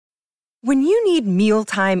When you need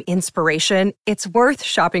mealtime inspiration, it's worth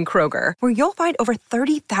shopping Kroger, where you'll find over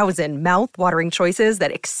 30,000 mouth-watering choices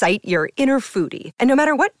that excite your inner foodie. And no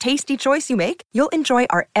matter what tasty choice you make, you'll enjoy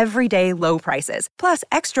our everyday low prices, plus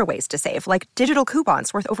extra ways to save, like digital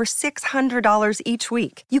coupons worth over $600 each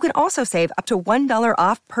week. You can also save up to $1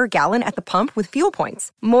 off per gallon at the pump with fuel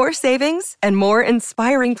points. More savings and more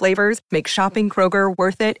inspiring flavors make shopping Kroger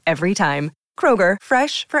worth it every time. Kroger,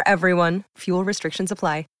 fresh for everyone. Fuel restrictions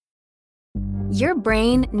apply. Your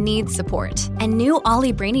brain needs support, and new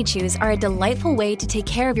Ollie Brainy Chews are a delightful way to take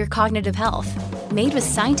care of your cognitive health. Made with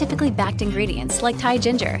scientifically backed ingredients like Thai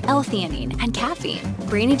ginger, L-theanine, and caffeine,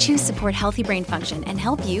 Brainy Chews support healthy brain function and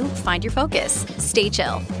help you find your focus, stay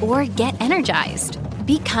chill, or get energized.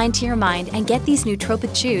 Be kind to your mind and get these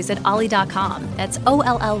nootropic chews at ollie.com. That's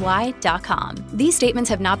OLLY.com. These statements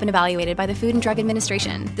have not been evaluated by the Food and Drug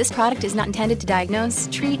Administration. This product is not intended to diagnose,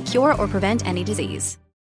 treat, cure, or prevent any disease.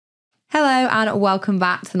 Hello and welcome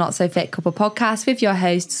back to the Not So Fit Couple podcast with your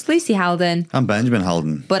hosts Lucy Halden. I'm Benjamin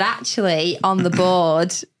Halden. But actually on the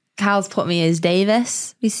board, Cal's put me as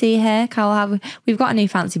Davis. We see here, we've got a new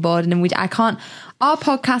fancy board, and our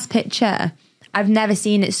podcast picture, I've never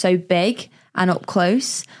seen it so big and up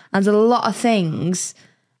close. And there's a lot of things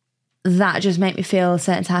that just make me feel a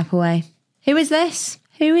certain type of way. Who is this?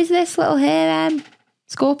 Who is this little here?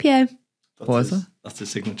 Scorpio. What is that? That's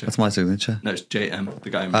his signature. That's my signature. No, it's JM,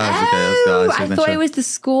 the guy. I thought it was the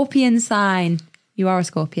Scorpion sign. You are a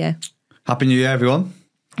Scorpio. Happy New Year, everyone.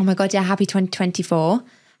 Oh my God, yeah, happy 2024. I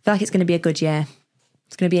feel like it's going to be a good year.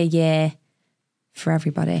 It's going to be a year for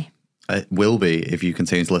everybody. It will be if you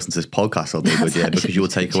continue to listen to this podcast. It'll be a good year because you will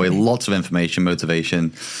take away lots of information,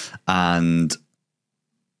 motivation, and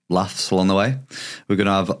laughs along the way. We're going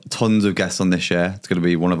to have tons of guests on this year. It's going to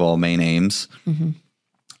be one of our main aims. Mm-hmm.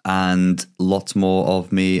 And lots more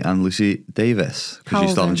of me and Lucy Davis, because you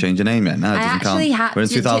still haven't changed your name yet. No, it doesn't count. We're in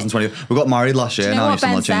 2020. We got married last year. Now you still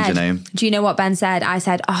not changed your name. Do you know what Ben said? I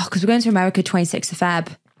said, because we're going to America 26th of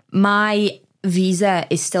Feb. My visa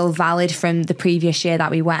is still valid from the previous year that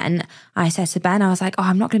we went. I said to Ben, I was like,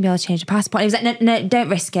 I'm not going to be able to change the passport. He was like, no, don't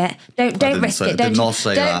risk it. Don't risk it.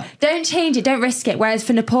 Don't change it. Don't risk it. Whereas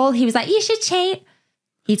for Nepal, he was like, you should change.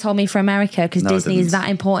 He told me for America because Disney is that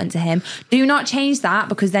important to him. Do not change that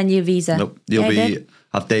because then your visa. Nope. You'll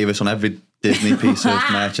have Davis on every Disney piece of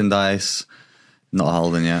merchandise. Not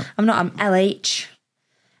Halden yet. I'm LH.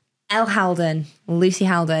 L Halden. Lucy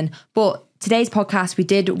Halden. But today's podcast, we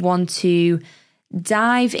did want to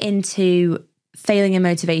dive into failing in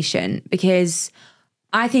motivation because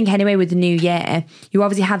I think anyway with the new year, you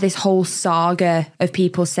obviously have this whole saga of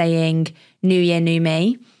people saying new year, new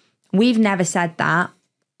me. We've never said that.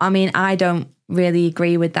 I mean, I don't really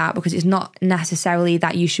agree with that because it's not necessarily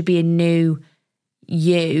that you should be a new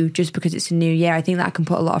you just because it's a new year. I think that can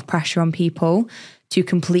put a lot of pressure on people to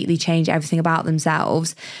completely change everything about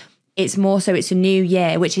themselves. It's more so it's a new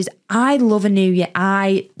year, which is, I love a new year.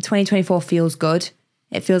 2024 feels good.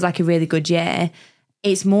 It feels like a really good year.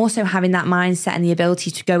 It's more so having that mindset and the ability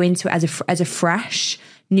to go into it as a fresh,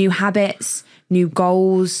 new habits, new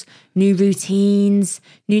goals, new routines,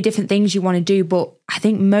 new different things you want to do. But I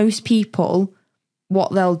think most people,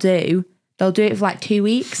 what they'll do it for like 2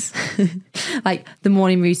 weeks. Like the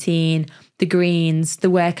morning routine, the greens, the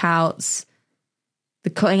workouts, the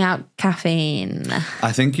cutting out caffeine.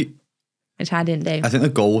 I think... which I didn't do. I think the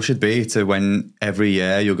goal should be to, when every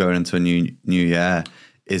year you're going into a new year,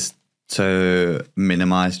 is to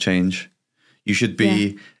minimize change. You should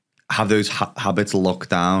have those habits locked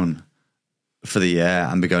down for the year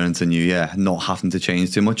and be going into new year, not having to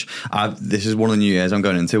change too much. This is one of the new years I'm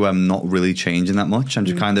going into where I'm not really changing that much. I'm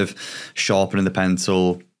just kind of sharpening the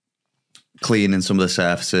pencil, cleaning some of the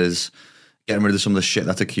surfaces, getting rid of some of the shit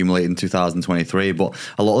that's accumulated in 2023. But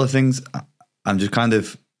a lot of the things I'm just kind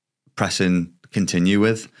of pressing continue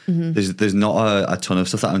with. Mm-hmm. There's not a ton of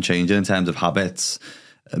stuff that I'm changing in terms of habits.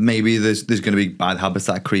 Maybe there's going to be bad habits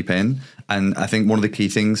that creep in. And I think one of the key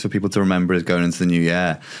things for people to remember is going into the new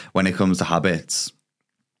year when it comes to habits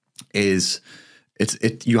is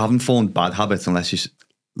you haven't formed bad habits unless you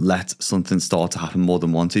let something start to happen more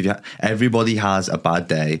than once. Everybody has a bad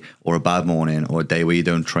day or a bad morning or a day where you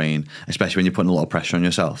don't train, especially when you're putting a lot of pressure on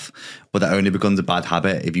yourself. But that only becomes a bad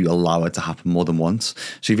habit if you allow it to happen more than once.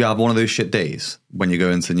 So if you have one of those shit days when you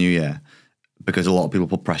go into the new year, because a lot of people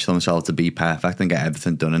put pressure on themselves to be perfect and get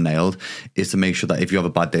everything done and nailed, is to make sure that if you have a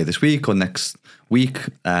bad day this week or next week,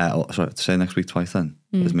 say next week twice then,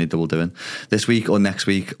 there's me double doing, this week or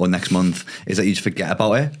next month, is that you just forget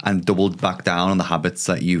about it and double back down on the habits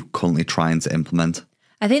that you're currently trying to implement.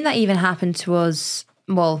 I think that even happened to us,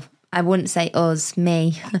 well, I wouldn't say us,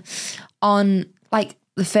 me, on like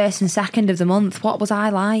the 1st and 2nd of the month. What was I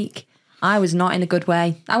like? I was not in a good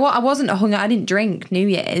way. I wasn't I didn't drink New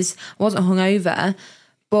Year's. I wasn't hungover,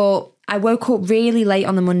 but I woke up really late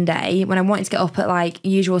on the Monday when I wanted to get up at like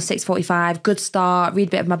usual 6:45, good start, read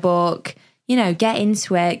a bit of my book, get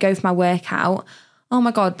into it, go for my workout. Oh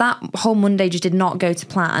my God, that whole Monday just did not go to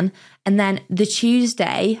plan. And then the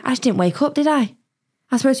Tuesday, I just didn't wake up, did I?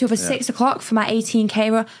 I was supposed to be up at 6 o'clock for my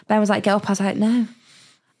 18K run. Ben was like, get up. I was like, no.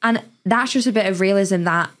 And that's just a bit of realism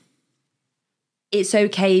that it's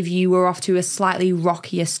okay if you were off to a slightly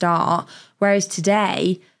rockier start. Whereas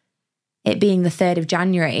today, it being the 3rd of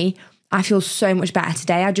January, I feel so much better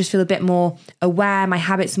today. I just feel a bit more aware. My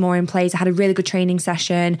habits are more in place. I had a really good training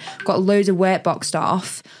session, got loads of work boxed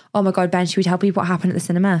off. Oh my God, Ben, should we tell people what happened at the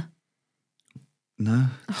cinema? No,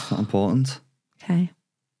 it's not important. Okay.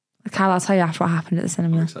 Kyle, I'll tell you after what happened at the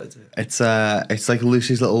cinema. It's like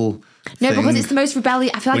Lucy's little No, thing. because it's the most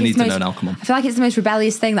rebellious. I feel like We it's need the to most, know now, come on. I feel like it's the most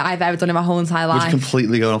rebellious thing that I've ever done in my whole entire We're life. just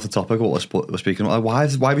completely going off the topic of what we're speaking about.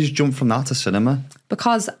 Like, why have you jumped from that to cinema?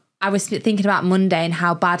 Because I was thinking about Monday and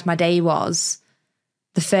how bad my day was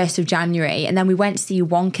the 1st of January. And then we went to see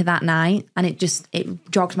Wonka that night and it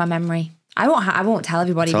jogged my memory. I won't tell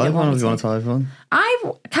everybody. Tell if you everyone want if you want to tell everyone.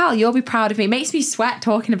 Carl, you'll be proud of me. It makes me sweat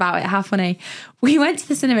talking about it. How funny. We went to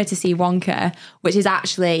the cinema to see Wonka, which is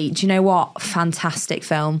actually, do you know what? Fantastic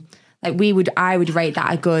film. Like I would rate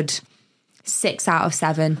that a good 6 out of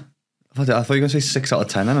 7. I thought you were going to say 6 out of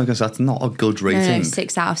 10 then, because that's not a good rating. No,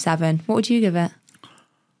 6 out of 7. What would you give it?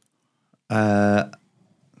 I'd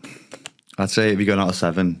say if you're going out of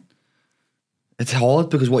 7. It's hard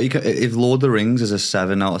because if Lord of the Rings is a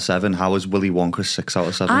 7 out of 7, how is Willy Wonka 6 out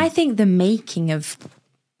of 7? I think the making of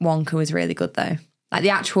Wonka was really good though. Like the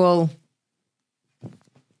actual,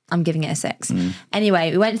 I'm giving it a 6. Anyway,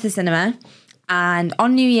 we went to the cinema and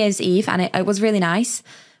on New Year's Eve, and it was really nice.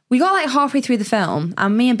 We got like halfway through the film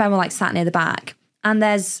and me and Ben were like sat near the back and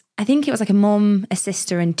I think it was like a mum, a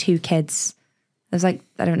sister and 2 kids. There's like,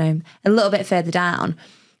 I don't know, a little bit further down.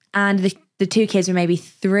 And the 2 kids were maybe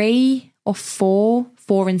 3 or 4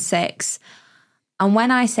 and 6. And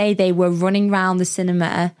when I say they were running around the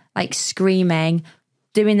cinema, like screaming,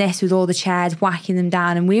 doing this with all the chairs, whacking them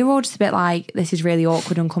down. And we were all just a bit like, this is really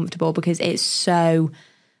awkward and uncomfortable because it's so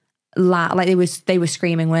loud. Like they were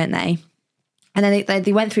screaming, weren't they? And then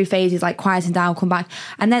they went through phases like quieting down, come back.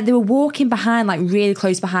 And then they were walking behind, like really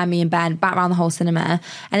close behind me and Ben, back around the whole cinema.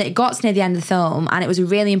 And it got to near the end of the film and it was a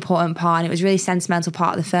really important part and it was a really sentimental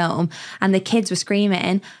part of the film. And the kids were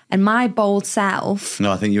screaming and my bold self...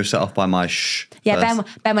 No, I think you were set off by my shh. Yeah,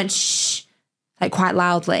 first. Ben went shh, like quite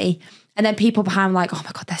loudly. And then people behind were like, oh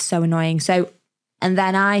my God, they're so annoying. So, and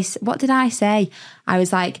then what did I say? I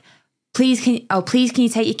was like, please can you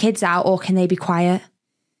take your kids out or can they be quiet?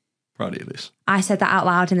 Proud of you, Liz. I said that out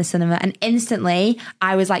loud in the cinema and instantly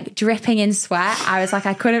I was like dripping in sweat. I was like,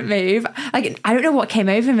 I couldn't move. Like, I don't know what came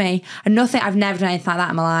over me. And I've never done anything like that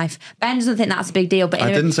in my life. Ben doesn't think that's a big deal. But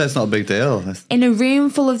I didn't say it's not a big deal. In a room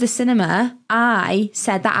full of the cinema, I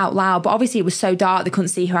said that out loud. But obviously it was so dark they couldn't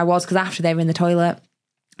see who I was because after they were in the toilet.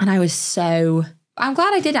 And I was I'm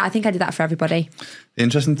glad I did it. I think I did that for everybody. The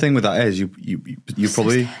interesting thing with that is you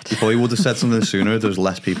probably would have said something sooner if there was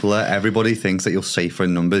less people there. Everybody thinks that you're safer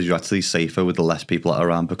in numbers. You're actually safer with the less people that are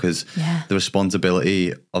around because the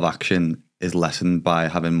responsibility of action is lessened by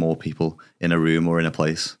having more people in a room or in a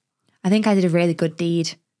place. I think I did a really good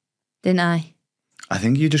deed, didn't I? I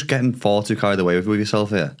think you're just getting far too carried away with yourself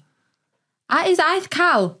here.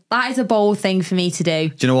 Cal, that is a bold thing for me to do.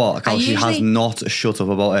 Do you know what? Cal, she has not shut up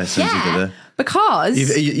about it since you did it. Because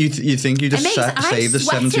you think you just saved a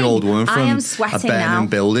 70-year-old woman from a burning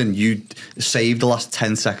building. You saved the last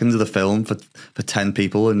 10 seconds of the film for 10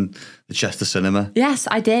 people in the Chester Cinema. Yes,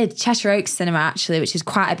 I did. Cheshire Oaks Cinema, actually, which is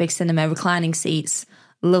quite a big cinema, reclining seats,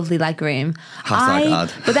 lovely leg room.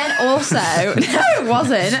 Ad. But then also, no, it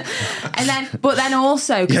wasn't. But then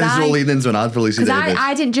also, this is all leading into an ad for Lucy Davis.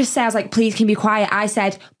 I didn't just say, I was like, please can you be quiet. I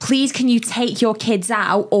said, please can you take your kids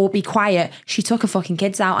out or be quiet. She took her fucking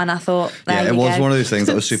kids out and I thought, it was one of those things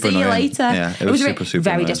that was super annoying. See you later. Yeah, it was super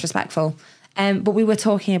very annoying. disrespectful. But we were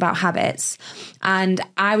talking about habits and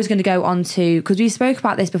I was going to go on to, because we spoke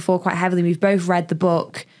about this before quite heavily. We've both read the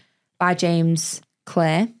book by James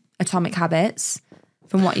Clear, Atomic Habits.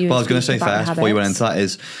 From what you I was going to say first before you went into that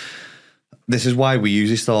is this is why we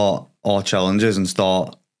usually start our challenges and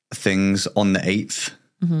start things on the 8th,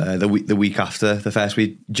 the week after the first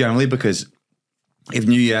week, generally because if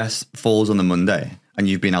New Year's falls on the Monday and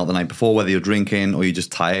you've been out the night before, whether you're drinking or you're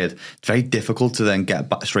just tired, it's very difficult to then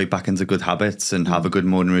get straight back into good habits and have a good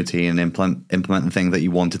morning routine and implement the thing that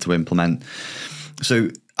you wanted to implement. So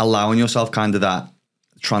allowing yourself kind of that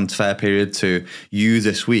transfer period to use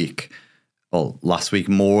this week, or last week,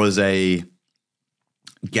 more as a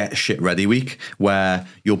get shit ready week, where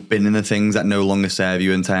you're binning the things that no longer serve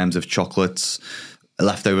you in terms of chocolates,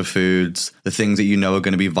 leftover foods, the things that you know are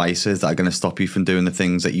going to be vices that are going to stop you from doing the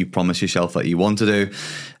things that you promise yourself that you want to do.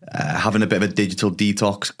 Having a bit of a digital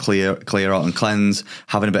detox, clear out and cleanse,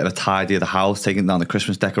 having a bit of a tidy of the house, taking down the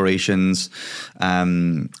Christmas decorations,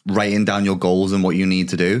 writing down your goals and what you need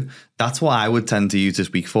to do. That's what I would tend to use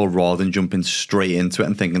this week for, rather than jumping straight into it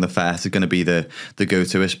and thinking the first is going to be the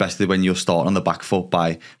go-to, especially when you're starting on the back foot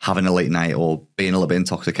by having a late night or being a little bit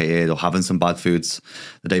intoxicated or having some bad foods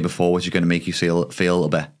the day before, which is going to make you feel a little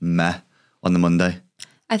bit meh on the Monday.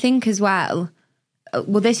 I think as well,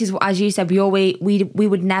 this is, as you said, we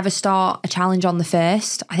would never start a challenge on the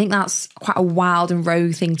 1st. I think that's quite a wild and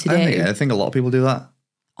rogue thing to do. I think a lot of people do that.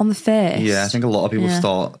 On the 1st? Yeah, I think a lot of people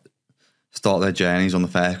start their journeys on the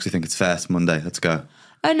 1st because they think it's first Monday. Let's go.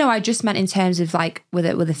 Oh no, I just meant in terms of like with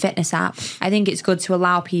a fitness app. I think it's good to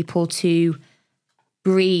allow people to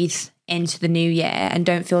breathe into the new year and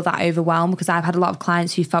don't feel that overwhelmed, because I've had a lot of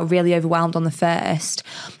clients who felt really overwhelmed on the 1st.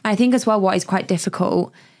 I think as well what is quite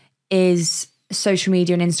difficult is social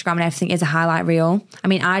media and Instagram and everything is a highlight reel. I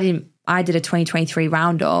mean, I did a 2023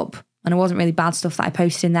 roundup and it wasn't really bad stuff that I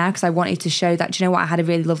posted in there because I wanted to show that, do you know what, I had a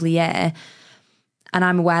really lovely year. And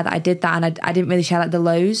I'm aware that I did that, and I didn't really share like the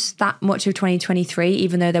lows that much of 2023,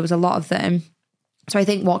 even though there was a lot of them. So I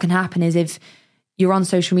think what can happen is if you're on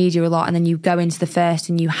social media a lot and then you go into the 1st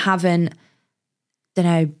and you haven't,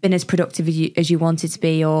 been as productive as you wanted to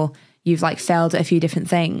be, or you've like failed at a few different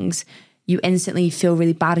things, you instantly feel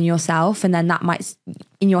really bad on yourself. And then that might,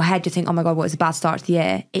 in your head, you think, oh my God, what was a bad start to the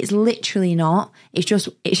year? It's literally not. It's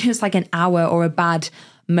just like an hour or a bad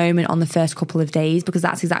moment on the first couple of days, because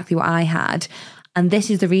that's exactly what I had. And this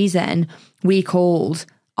is the reason we called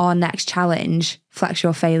our next challenge Flex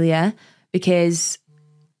Your Failure, because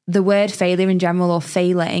the word failure in general, or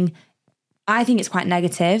failing, I think it's quite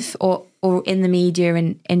negative, or in the media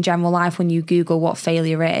and in general life, when you Google what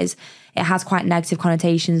failure is, it has quite negative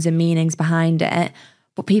connotations and meanings behind it.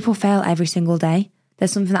 But people fail every single day.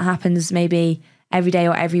 There's something that happens maybe every day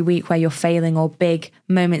or every week where you're failing, or big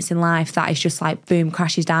moments in life that is just like, boom,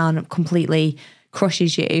 crashes down, completely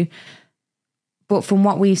crushes you. But from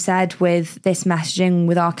what we've said with this messaging,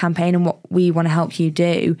 with our campaign, and what we want to help you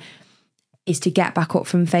do, is to get back up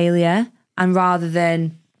from failure. And rather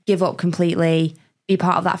than give up completely, be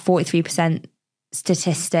part of that 43%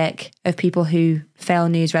 statistic of people who fail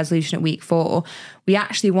New Year's resolution at week 4. We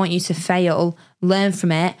actually want you to fail, learn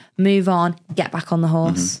from it, move on, get back on the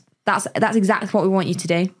horse. Mm-hmm. That's exactly what we want you to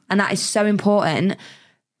do. And that is so important,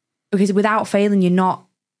 because without failing, you're not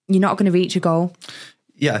going to reach a goal.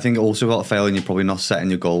 Yeah, I think also without failing, you're probably not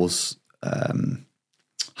setting your goals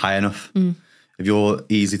high enough. If you're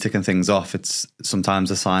easily ticking things off, it's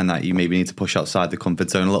sometimes a sign that you maybe need to push outside the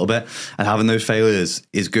comfort zone a little bit. And having those failures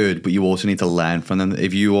is good, but you also need to learn from them.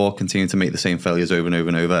 If you are continuing to make the same failures over and over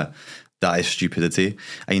and over, that is stupidity.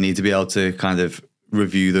 And you need to be able to kind of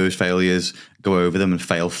review those failures, go over them and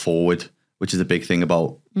fail forward, which is a big thing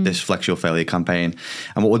about this Flex Your Failure campaign.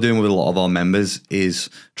 And what we're doing with a lot of our members is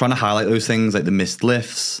trying to highlight those things, like the missed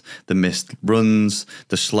lifts, the missed runs,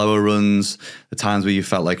 the slower runs, the times where you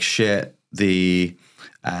felt like shit, the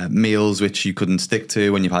meals which you couldn't stick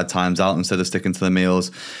to when you've had times out instead of sticking to the meals,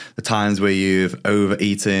 the times where you've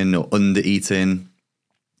overeaten or undereaten.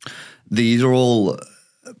 These are all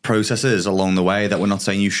processes along the way that we're not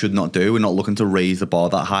saying you should not do. We're not looking to raise the bar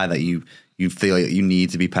that high that you feel like you need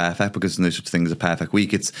to be perfect, because there's no such thing as a perfect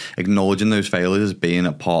week. It's acknowledging those failures as being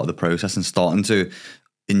a part of the process and starting to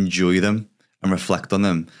enjoy them and reflect on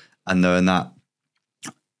them, and knowing that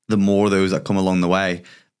the more of those that come along the way,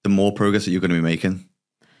 the more progress that you're going to be making.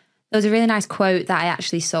 There was a really nice quote that I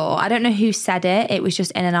actually saw. I don't know who said it. It was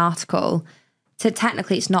just in an article. So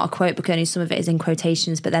technically it's not a quote because only some of it is in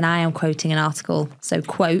quotations, but then I am quoting an article. So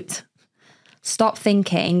quote, "Stop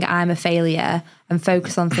thinking I'm a failure and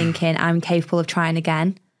focus on thinking I'm capable of trying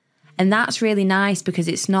again." And that's really nice, because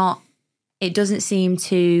it doesn't seem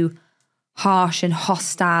too harsh and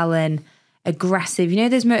hostile and aggressive. You know,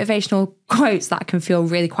 there's motivational quotes that can feel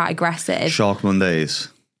really quite aggressive. Shark Mondays.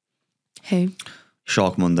 Who?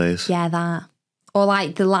 Shark Mondays. Yeah, that. Or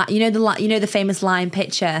like the famous line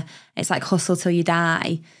picture. It's like hustle till you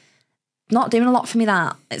die. Not doing a lot for me.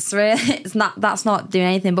 That's not doing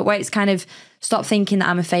anything. But where it's kind of stop thinking that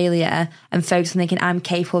I'm a failure and focus on thinking I'm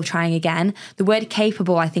capable of trying again. The word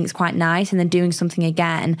capable, I think, is quite nice, and then doing something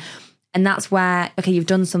again. And that's where, okay, you've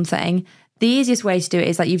done something. The easiest way to do it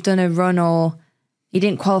is like you've done a run, or you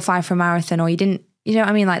didn't qualify for a marathon, or you didn't, you know what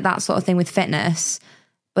I mean? Like that sort of thing with fitness.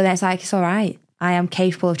 But then it's like, it's all right. I am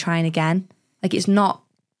capable of trying again. Like it's not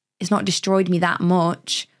destroyed me that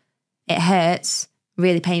much. It hurts,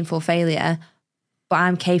 really painful failure, but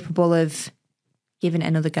I'm capable of giving it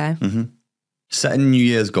another go. Mm-hmm. Setting New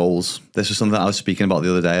Year's goals. This was something that I was speaking about the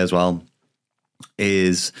other day as well,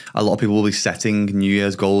 is a lot of people will be setting New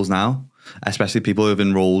Year's goals now, especially people who have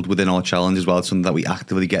enrolled within our challenge as well. It's something that we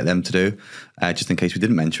actively get them to do. Just in case we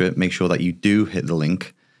didn't mention it, make sure that you do hit the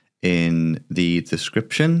link in the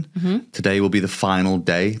description. Mm-hmm. Today will be the final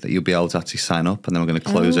day that you'll be able to actually sign up, and then we're going to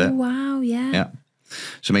close it. Wow, yeah. Yeah.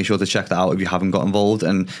 So make sure to check that out if you haven't got involved.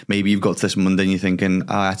 And maybe you've got to this Monday and you're thinking,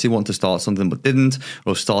 I actually want to start something but didn't,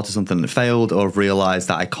 or started something that failed, or have realised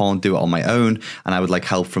that I can't do it on my own and I would like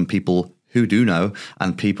help from people who do know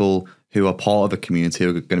and people who are part of a community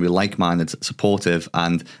who are going to be like-minded, supportive,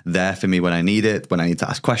 and there for me when I need it, when I need to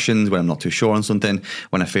ask questions, when I'm not too sure on something,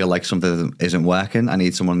 when I feel like something isn't working, I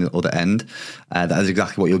need someone on the other end. That is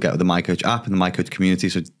exactly what you'll get with the My Coach app and the My Coach community,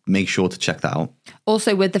 so make sure to check that out.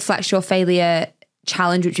 Also, with the Flex Your Failure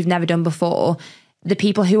challenge, which we've never done before, the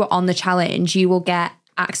people who are on the challenge, you will get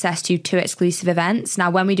access to 2 exclusive events.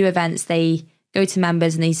 Now, when we do events, they go to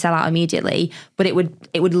members and they sell out immediately, but it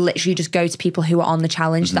would literally just go to people who are on the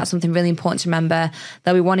challenge. Mm-hmm. That's something really important to remember.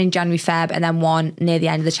 There'll be one in January, Feb, and then one near the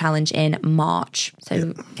end of the challenge in March.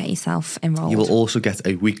 So get yourself enrolled. You will also get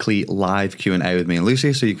a weekly live Q&A with me and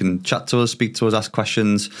Lucy, so you can chat to us, speak to us, ask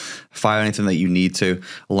questions, fire anything that you need to,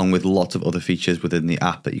 along with lots of other features within the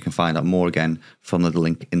app that you can find out more again from the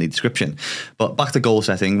link in the description. But back to goal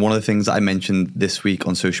setting, one of the things that I mentioned this week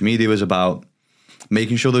on social media was about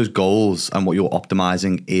making sure those goals and what you're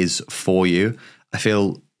optimizing is for you. I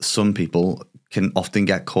feel some people can often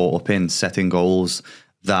get caught up in setting goals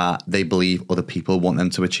that they believe other people want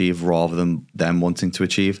them to achieve rather than them wanting to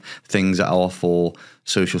achieve. Things that are for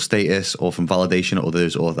social status or from validation of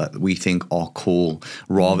others, or that we think are cool,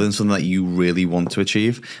 rather than something that you really want to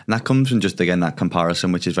achieve. And that comes from just, again, that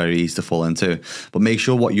comparison, which is very easy to fall into. But make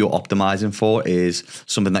sure what you're optimizing for is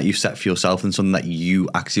something that you set for yourself and something that you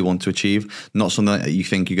actually want to achieve, not something that you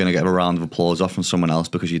think you're going to get a round of applause off from someone else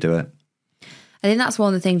because you do it. I think that's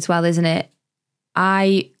one of the things, well, isn't it?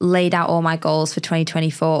 I laid out all my goals for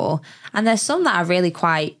 2024, and there's some that are really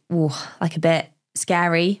quite, like a bit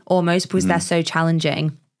scary almost, because they're so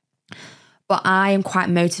challenging. But I am quite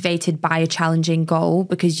motivated by a challenging goal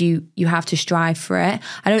because you have to strive for it.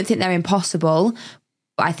 I don't think they're impossible,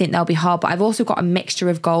 but I think they'll be hard. But I've also got a mixture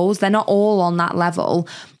of goals. They're not all on that level.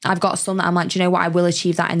 I've got some that I'm like, do you know what? I will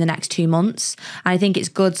achieve that in the next 2 months. And I think it's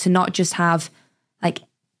good to not just have like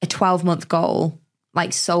a 12-month goal,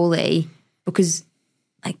 like solely, because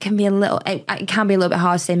it can be a little bit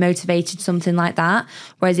hard to stay motivated, something like that.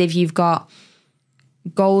 Whereas if you've got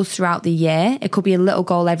goals throughout the year, it could be a little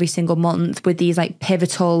goal every single month with these like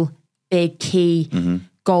pivotal, big, key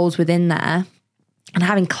goals within there, and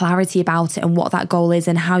having clarity about it and what that goal is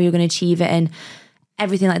and how you're going to achieve it and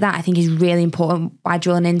everything like that, I think is really important by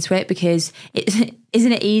drilling into it, because isn't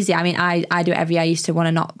it easy? I mean, I do it every year. I used to want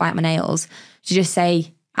to not bite my nails, to just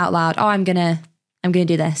say out loud, oh, I'm gonna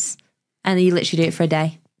do this. And you literally do it for a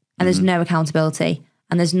day, and there's no accountability,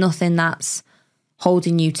 and there's nothing that's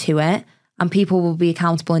holding you to it. And people will be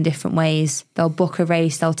accountable in different ways. They'll book a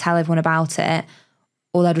race, they'll tell everyone about it,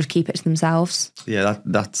 or they'll just keep it to themselves. Yeah,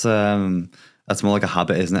 that's more like a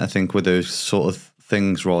habit, isn't it? I think with those sort of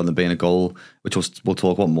things, rather than being a goal, which we'll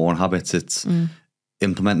talk about more on habits, it's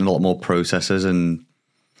implementing a lot more processes and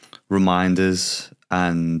reminders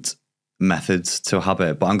and methods to a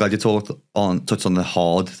habit. But I'm glad you touched on the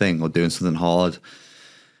hard thing, or doing something hard,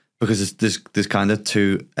 because there's kind of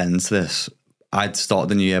 2 ends to this. I'd started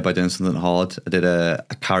the new year by doing something hard. I did a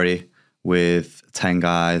carry with 10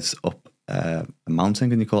 guys up a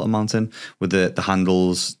mountain, can you call it a mountain, with the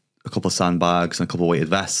handles, a couple of sandbags and a couple of weighted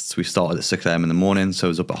vests. We started at 6 a.m. in the morning, so it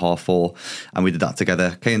was up at 4:30, and we did that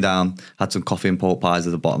together. Came down, had some coffee and pork pies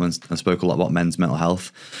at the bottom, and spoke a lot about men's mental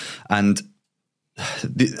health. And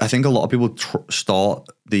I think a lot of people start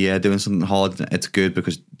the year doing something hard. It's good,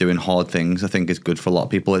 because doing hard things, I think, is good for a lot of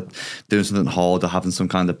people. Doing something hard or having some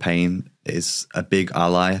kind of pain is a big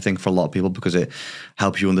ally, I think, for a lot of people, because it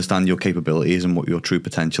helps you understand your capabilities and what your true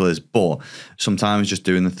potential is. But sometimes just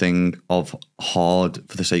doing the thing of hard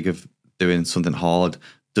for the sake of doing something hard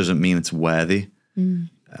doesn't mean it's worthy.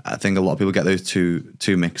 I think a lot of people get those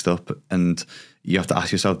two mixed up, and you have to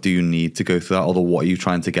ask yourself, do you need to go through that, or what are you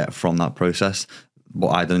trying to get from that process?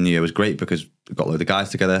 What I did in the year was great, because we got a load of guys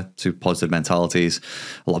together, 2 positive mentalities.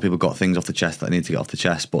 A lot of people got things off the chest that they need to get off the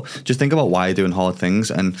chest. But just think about why you're doing hard things,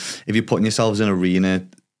 and if you're putting yourselves in an arena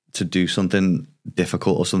to do something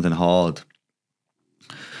difficult or something hard,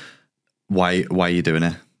 why are you doing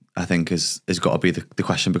it? I think is got to be the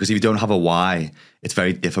question, because if you don't have a why, it's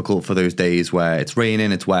very difficult for those days where it's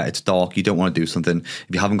raining, it's wet, it's dark, you don't want to do something. If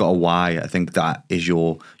you haven't got a why, I think that is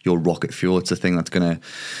your rocket fuel. It's the thing that's gonna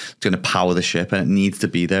power the ship, and it needs to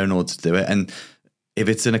be there in order to do it. And if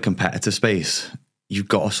it's in a competitive space, you've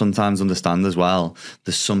got to sometimes understand as well,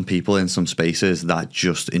 there's some people in some spaces that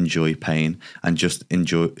just enjoy pain and just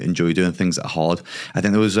enjoy doing things that are hard. I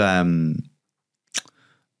think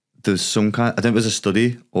there's some kind, I think it was a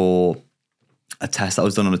study or a test that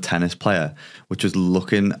was done on a tennis player, which was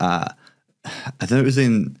looking at, I think it was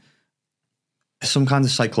in some kind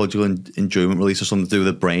of psychological enjoyment release or something to do with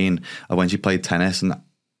the brain of when she played tennis, and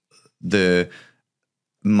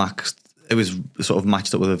it was sort of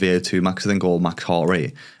matched up with a VO2 max, I think, or max heart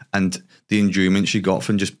rate. And the enjoyment she got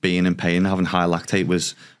from just being in pain, having high lactate,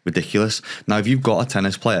 was ridiculous. Now, if you've got a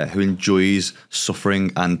tennis player who enjoys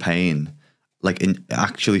suffering and pain, like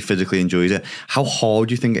actually physically enjoys it, how hard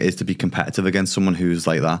do you think it is to be competitive against someone who's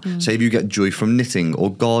like that? Say if you get joy from knitting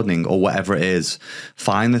or gardening or whatever it is,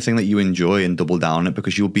 find the thing that you enjoy and double down on it,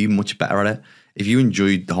 because you'll be much better at it. If you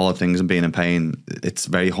enjoy the hard things and being in pain, it's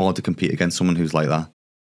very hard to compete against someone who's like that.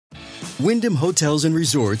 Wyndham Hotels and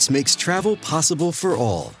Resorts makes travel possible for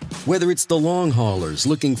all. Whether it's the long haulers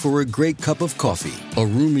looking for a great cup of coffee, a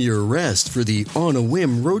roomier rest for the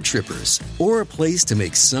on-a-whim road trippers, or a place to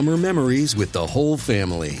make summer memories with the whole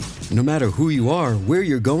family. No matter who you are, where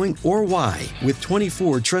you're going, or why, with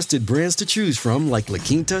 24 trusted brands to choose from like La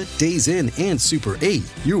Quinta, Days Inn, and Super 8,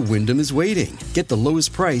 your Wyndham is waiting. Get the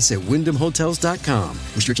lowest price at WyndhamHotels.com.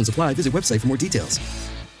 Restrictions apply. Visit website for more details.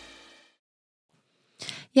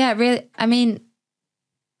 Yeah, really. I mean,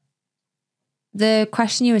 the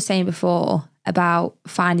question you were saying before about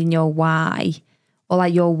finding your why, or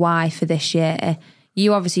like your why for this year,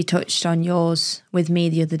 you obviously touched on yours with me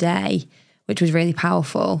the other day, which was really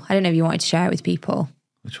powerful. I don't know if you wanted to share it with people.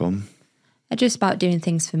 Which one? Just about doing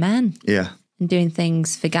things for men. Yeah. And doing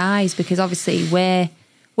things for guys, because obviously we're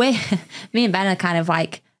me and Ben are kind of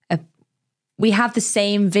like, we have the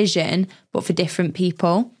same vision, but for different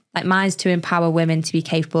people. Like mine's to empower women to be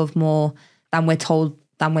capable of more than we're told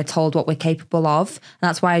what we're capable of. And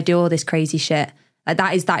that's why I do all this crazy shit. Like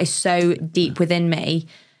that is so deep within me.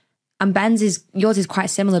 And yours is quite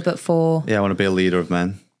similar, but for... Yeah, I want to be a leader of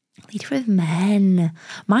men. Leader of men.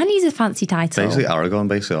 Mine needs a fancy title. Basically Aragorn,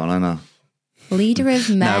 basically, I know. Leader of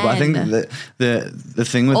men. No, but I think the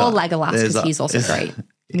thing with or that... Legolas, because he's also great.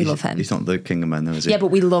 We love him. He's not the king of men, though, is he? Yeah, but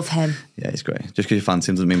we love him. Yeah, he's great. Just because you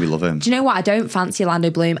fancy him doesn't mean we love him. Do you know what? I don't fancy Orlando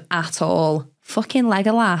Bloom at all. Fucking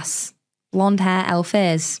Legolas. Blonde hair, elf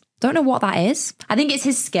ears. Don't know what that is. I think it's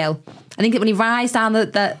his skill. I think that when he rides down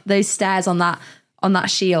those stairs on that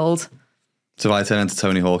shield. So if I turn into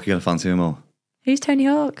Tony Hawk, you're going to fancy him more? Who's Tony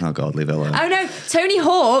Hawk? Oh, God, leave it alone. Oh, no. Tony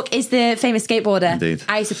Hawk is the famous skateboarder. Indeed.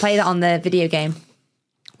 I used to play that on the video game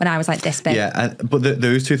when I was like this big. Yeah, but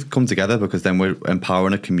those two come together, because then we're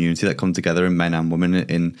empowering a community that come together in men and women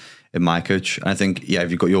in my coach. And I think, yeah, if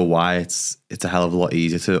you've got your why, it's a hell of a lot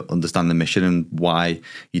easier to understand the mission and why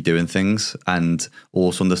you're doing things, and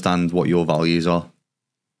also understand what your values are.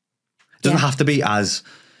 It doesn't have to be as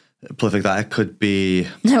prolific that it could be.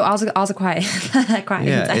 No, ours are quite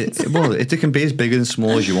intense. It can be as big and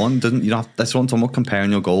small as you want. That's what I'm talking about,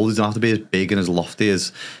 comparing your goals. It doesn't have to be as big and as lofty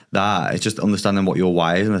as that. It's just understanding what your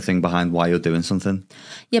why is and the thing behind why you're doing something.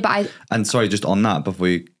 Yeah, but And sorry, just on that, before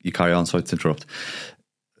you carry on, sorry to interrupt.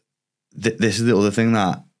 This is the other thing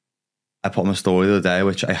that I put on my story the other day,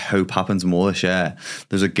 which I hope happens more this year.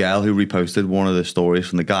 There's a girl who reposted one of the stories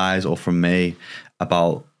from the guys or from me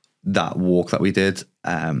about that walk that we did,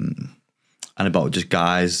 and about just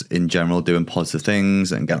guys in general doing positive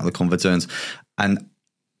things and getting out of the comfort zones. And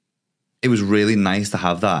it was really nice to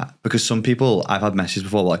have that, because some people, I've had messages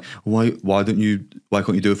before like, why can't you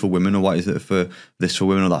do it for women, or why is it for this for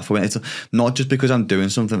women or that for women? It's not just because I'm doing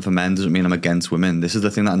something for men doesn't mean I'm against women. This is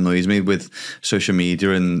the thing that annoys me with social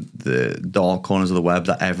media and the dark corners of the web,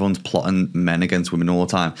 that everyone's plotting men against women all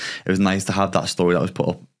the time. It was nice to have that story that was put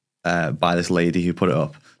up by this lady who put it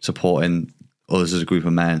up, supporting us as a group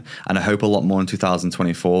of men. And I hope a lot more in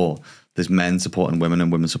 2024 there's men supporting women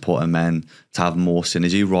and women supporting men, to have more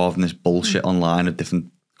synergy rather than this bullshit online of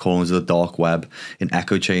different corners of the dark web, in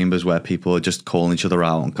echo chambers where people are just calling each other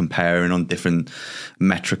out and comparing on different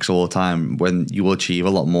metrics all the time, when you will achieve a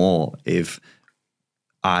lot more if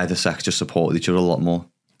either sex just supported each other a lot more.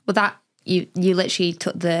 Well, that you literally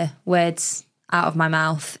took the words out of my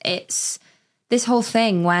mouth. It's this whole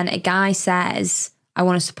thing when a guy says, I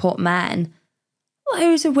want to support men,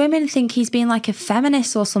 loads of women think he's being like a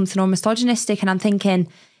feminist or something, or misogynistic. And I'm thinking,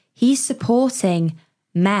 he's supporting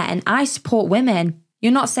men. I support women.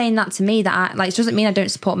 You're not saying that to me that it doesn't mean I don't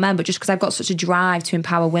support men, but just because I've got such a drive to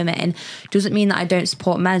empower women doesn't mean that I don't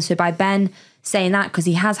support men. So by Ben saying that, because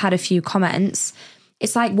he has had a few comments,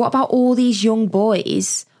 it's like, what about all these young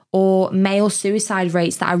boys or male suicide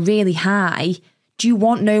rates that are really high? Do you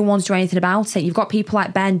want no one to do anything about it? You've got people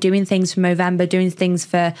like Ben doing things for Movember, doing things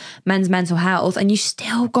for men's mental health, and you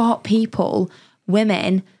still got people,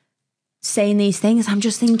 women, saying these things. I'm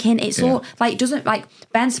just thinking all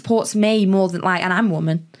Ben supports me more than and I'm a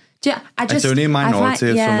woman. It's only a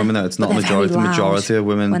minority of some women though. It's not a majority. The majority of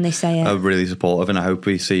women when they say it are really supportive, and I hope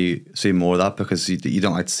we see more of that, because you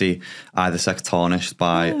don't like to see either sex tarnished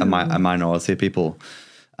by a minority of people.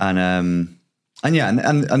 And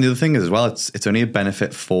the other thing is as well, it's only a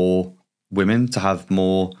benefit for women to have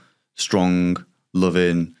more strong,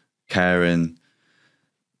 loving, caring,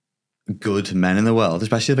 good men in the world,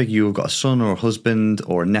 especially if you've got a son or a husband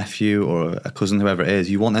or a nephew or a cousin, whoever it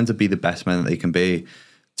is. You want them to be the best men that they can be,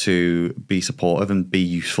 to be supportive and be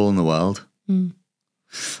useful in the world.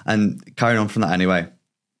 And carrying on from that anyway,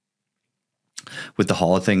 with the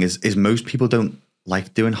hard thing is most people don't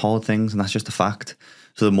like doing hard things, and that's just a fact.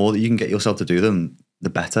 So the more that you can get yourself to do them, the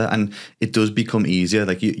better. And it does become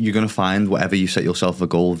easier. You're going to find whatever you set yourself a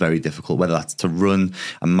goal very difficult, whether that's to run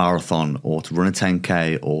a marathon or to run a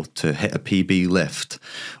 10K or to hit a PB lift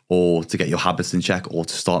or to get your habits in check or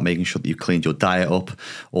to start making sure that you cleaned your diet up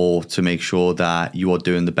or to make sure that you are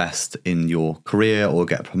doing the best in your career or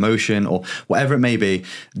get a promotion or whatever it may be.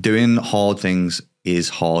 Doing hard things is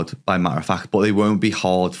hard by matter of fact, but they won't be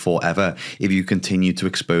hard forever if you continue to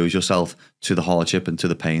expose yourself to the hardship and to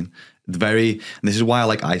the pain. And this is why I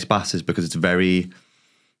like ice baths, is because it's very,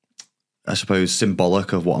 I suppose,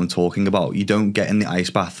 symbolic of what I'm talking about. You don't get in the ice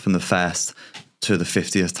bath from the first to the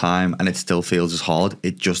 50th time and it still feels as hard.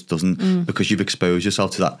 It just doesn't, because you've exposed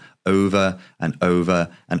yourself to that over and over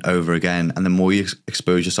and over again. And the more you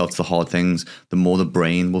expose yourself to the hard things, the more the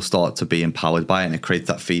brain will start to be empowered by it, and it creates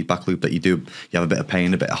that feedback loop that you have a bit of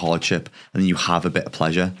pain, a bit of hardship, and then you have a bit of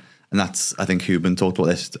pleasure. And that's, I think Huberman talked about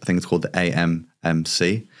this, I think it's called the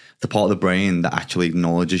AMMC, the part of the brain that actually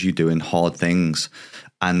acknowledges you doing hard things.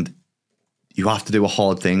 And you have to do a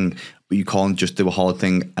hard thing, but you can't just do a hard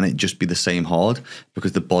thing and it just be the same hard,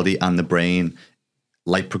 because the body and the brain,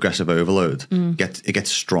 like progressive overload, it gets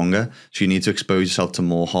stronger. So you need to expose yourself to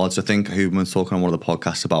more hard. So I think Huberman's talking on one of the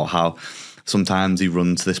podcasts about how sometimes he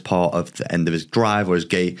runs this part of the end of his drive or his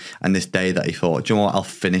gate, and this day that he thought, do you know what, I'll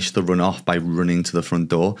finish the run off by running to the front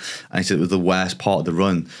door. And he said it was the worst part of the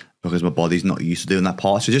run because my body's not used to doing that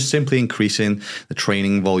part. So just simply increasing the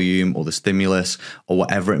training volume or the stimulus or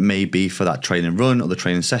whatever it may be for that training run or the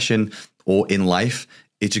training session or in life,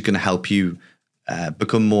 it's just going to help you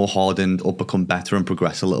become more hardened or become better and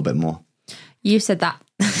progress a little bit more. You said that.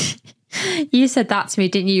 You said that to me,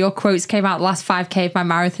 didn't you? Your quotes came out the last 5K of my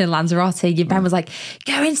marathon, Lanzarote. Your Ben was like,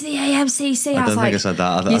 go into the AMCC. I don't think I said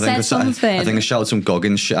that. You said something. I think I shouted some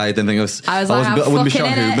Goggins shit. I didn't think it was. I wouldn't be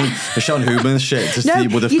shouting Huberman. I was shouting Huberman shit. Just you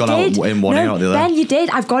would have gone out in one ear or the other. Ben, you did.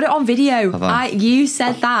 I've got it on video. You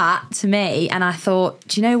said that to me, and I thought,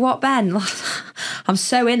 do you know what, Ben? I'm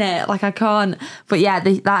so in it. I can't. But yeah,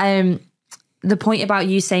 the point about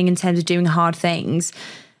you saying in terms of doing hard things,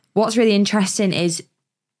 what's really interesting is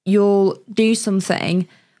you'll do something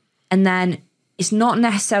and then it's not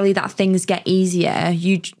necessarily that things get easier.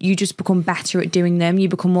 You just become better at doing them. You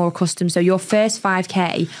become more accustomed. So your first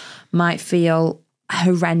 5K might feel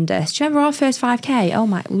horrendous. Do you remember our first 5K? Oh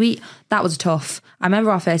my, that was tough. I remember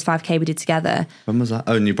our first 5K we did together. When was that?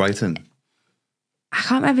 Oh, New Brighton. I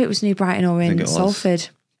can't remember if it was New Brighton or in Salford.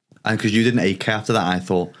 And because you did an 8K after that, I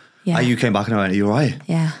thought, you came back and I went, are you all right?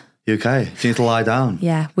 Yeah. You okay? Do you need to lie down?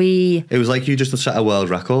 Yeah, It was like you just set a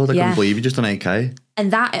world record. I couldn't believe you just done 8K.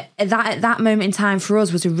 And that at that moment in time for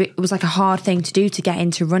us was like a hard thing to do, to get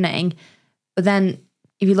into running. But then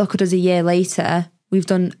if you look at us a year later, we've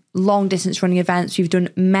done long distance running events. We've done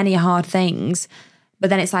many hard things.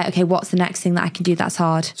 But then it's like, okay, what's the next thing that I can do that's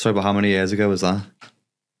hard? So, but how many years ago was that?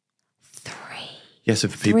 3. Yes, for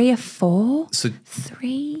people, 3 or 4. So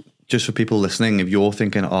 3. Just for people listening, if you're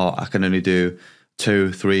thinking, I can only do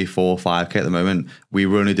 2, 3, 4, 5K at the moment, we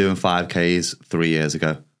were only doing 5Ks 3 years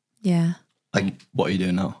ago. Yeah. What are you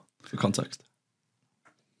doing now, for context?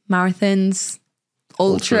 Marathons,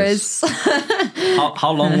 ultras.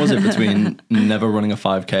 How long was it between never running a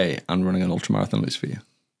 5K and running an ultramarathon, at least for you?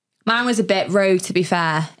 Mine was a bit rogue, to be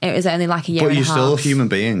fair. It was only like a year and a half. But you're still a human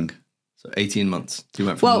being. So 18 months. You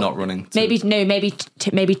went from not running to...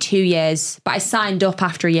 maybe 2 years. But I signed up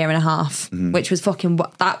after a year and a half, which was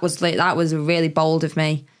that was really bold of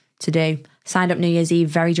me to do. Signed up New Year's Eve,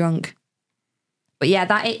 very drunk. But yeah,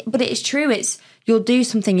 but it's true. You'll do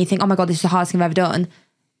something, you think, oh my God, this is the hardest thing I've ever done.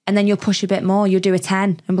 And then you'll push a bit more. You'll do a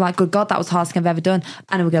 10 and be like, good God, that was the hardest thing I've ever done.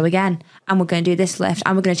 And we'll go again. And we're going to do this lift.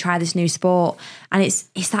 And we're going to try this new sport. And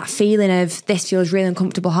it's that feeling of this feels really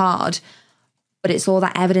uncomfortable hard. But it's all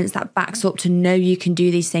that evidence that backs up to know you can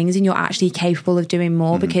do these things and you're actually capable of doing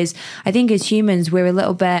more. Because I think as humans, we're a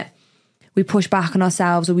little bit, we push back on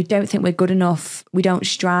ourselves, or we don't think we're good enough. We don't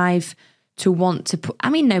strive to want to put,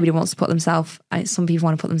 nobody wants to put themselves, some people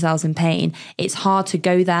want to put themselves in pain. It's hard to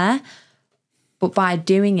go there. But by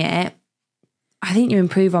doing it, I think you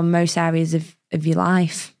improve on most areas of your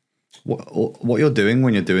life. What you're doing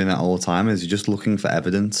when you're doing that all the time is you're just looking for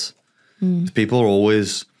evidence. People are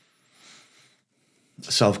always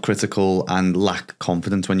self-critical and lack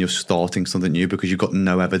confidence when you're starting something new because you've got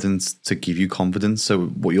no evidence to give you confidence. So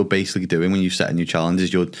what you're basically doing when you set a new challenge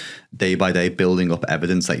is you're day by day building up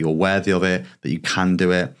evidence that you're worthy of it, that you can do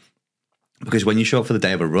it. Because when you show up for the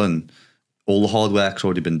day of a run, all the hard work's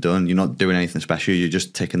already been done. You're not doing anything special. You're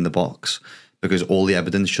just ticking the box because all the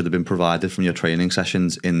evidence should have been provided from your training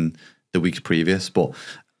sessions in the weeks previous. But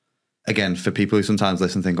again, for people who sometimes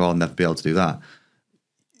listen and think, oh, I'll never be able to do that.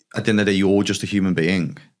 At the end of the day, you're just a human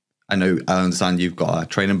being. I understand you've got a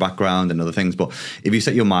training background and other things, but if you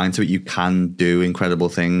set your mind to it, you can do incredible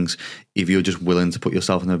things if you're just willing to put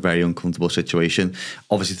yourself in a very uncomfortable situation.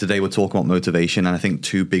 Obviously, today we're talking about motivation, and I think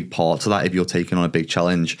two big parts of that, if you're taking on a big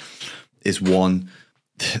challenge, is one,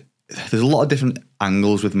 there's a lot of different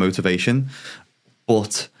angles with motivation,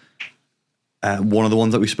 but one of the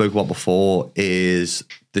ones that we spoke about before is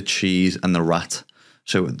the cheese and the rat.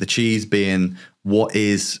 So the cheese being, what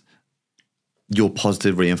is your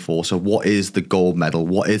positive reinforcer? What is the gold medal?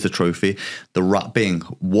 What is the trophy? The rat being,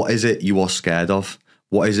 what is it you are scared of?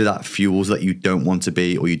 What is it that fuels that you don't want to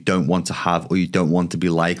be, or you don't want to have, or you don't want to be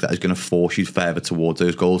like, that is going to force you further towards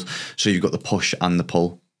those goals? So you've got the push and the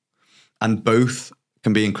pull. And both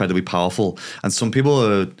can be incredibly powerful. And some people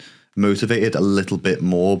are motivated a little bit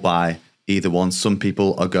more by either one. Some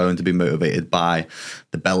people are going to be motivated by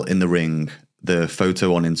the belt in the ring, the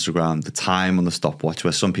photo on Instagram, the time on the stopwatch,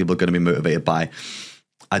 where some people are going to be motivated by,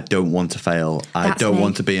 I don't want to fail. I don't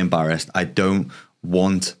want to be embarrassed. I don't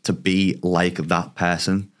want to be like that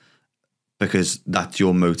person, because that's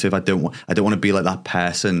your motive. I don't want to be like that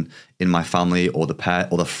person in my family, or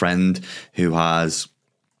the friend who has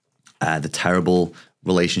the terrible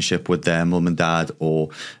relationship with their mum and dad, or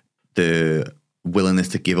the willingness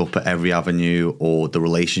to give up at every avenue, or the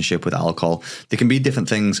relationship with alcohol. There can be different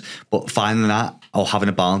things, but finding that or having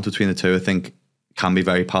a balance between the two, I think, can be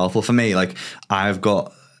very powerful. For me, like, I've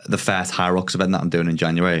got the first High Rocks event that I'm doing in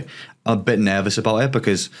January. I'm a bit nervous about it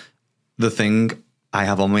because the thing I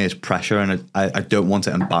have on me is pressure, and I don't want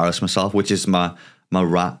to embarrass myself, which is my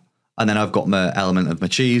rat. And then I've got my element of my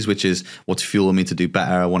cheese, which is what's fueling me to do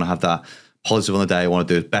better. I want to have that positive on the day. I want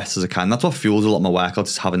to do as best as I can. That's what fuels a lot of my workouts,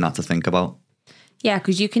 is having that to think about. Yeah,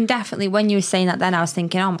 because you can definitely, when you were saying that then, I was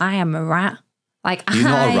thinking, oh, I am a rat. Like, you're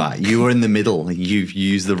not a rat. You are in the middle. You've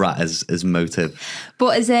used the rat as motive.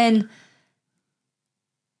 But as in,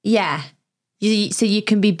 yeah. So you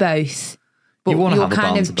can be both. But you want to have a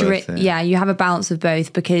balance of both. Yeah, you have a balance of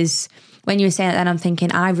both, because when you were saying that then, I'm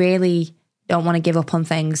thinking, I really don't want to give up on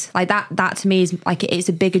things. Like that to me is like, it's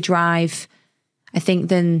a bigger drive, I think,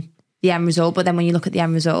 than the end result. But then when you look at the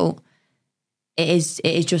end result, it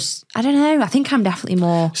is just, I don't know. I think I'm definitely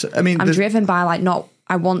more, I'm driven by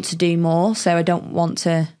I want to do more. So I don't want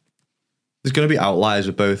to. There's going to be outliers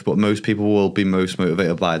with both, but most people will be most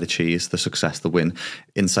motivated by the cheese, the success, the win.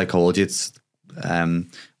 In psychology, it's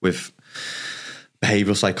with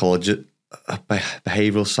behavioral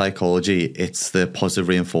psychology, it's the positive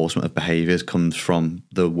reinforcement of behaviors comes from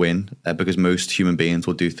the win, because most human beings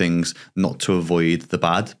will do things not to avoid the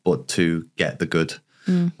bad, but to get the good.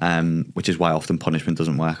 Which is why often punishment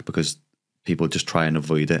doesn't work, because people just try and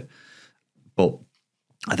avoid it. But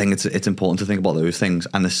I think it's important to think about those things.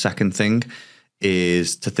 And the second thing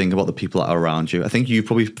is to think about the people that are around you. I think you've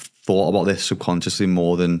probably thought about this subconsciously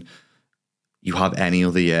more than you have any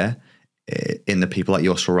other year, in the people that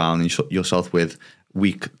you're surrounding yourself with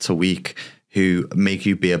week to week, who make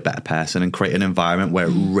you be a better person and create an environment where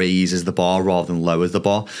it raises the bar rather than lowers the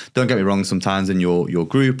bar. Don't get me wrong, sometimes in your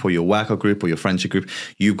group or your workout group or your friendship group,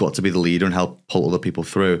 you've got to be the leader and help pull other people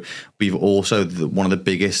through. But you've also, one of the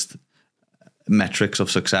biggest metrics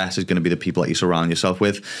of success is going to be the people that you surround yourself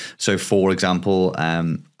with. So for example,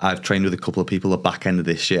 I've trained with a couple of people at the back end of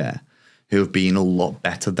this year who have been a lot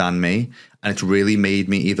better than me. And it's really made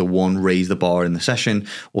me either, one, raise the bar in the session,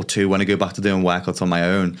 or two, when I go back to doing workouts on my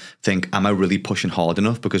own, think, am I really pushing hard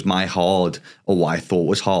enough? Because my hard, or what I thought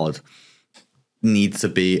was hard, needs to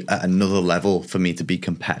be at another level for me to be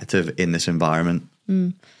competitive in this environment.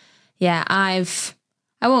 Yeah, I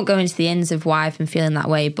won't go into the ins of why I've been feeling that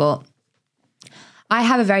way, but I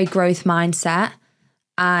have a very growth mindset,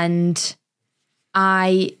 and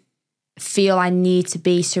I feel I need to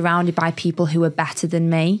be surrounded by people who are better than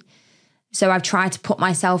me. So I've tried to put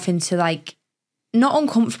myself into like not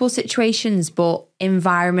uncomfortable situations, but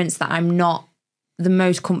environments that I'm not the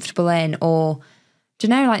most comfortable in, or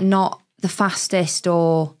don't know, like not the fastest,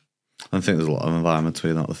 or I think there's a lot of environments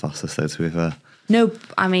where you're not the fastest though, to be fair. no,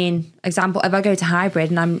 I mean, example, if I go to hybrid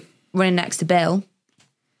and I'm running next to Bill,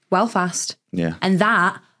 well fast. Yeah. And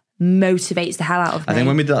that motivates the hell out of me. I think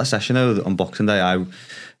when we did that session though, on Boxing Day,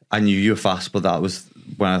 I knew you were fast, but that was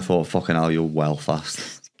when I thought, fucking hell, you're well fast.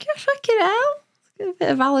 Fucking hell. Get a bit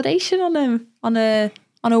of validation on him on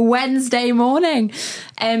a Wednesday morning.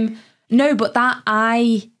 No, but that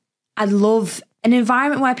I love an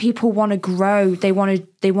environment where people want to grow. They want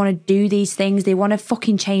to do these things. They want to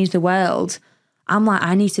fucking change the world. I'm like,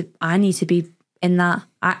 I need to be in that.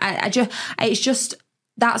 It's just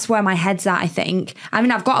that's where my head's at, I think. I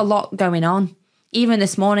mean, I've got a lot going on. Even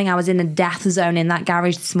this morning, I was in a death zone in that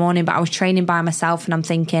garage this morning, but I was training by myself and I'm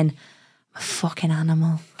thinking, I'm a fucking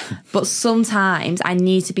animal. But sometimes I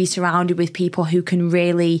need to be surrounded with people who can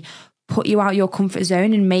really put you out your comfort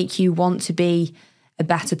zone and make you want to be a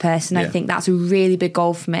better person. Yeah. I think that's a really big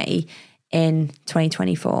goal for me in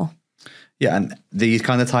 2024. Yeah, and these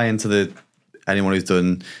kind of tie into anyone who's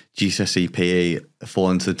done GCSE PE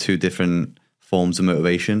fall into two different forms of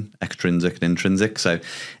motivation, extrinsic and intrinsic. So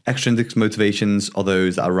extrinsic motivations are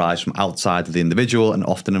those that arise from outside of the individual and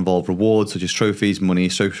often involve rewards such as trophies, money,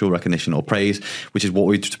 social recognition or praise, which is what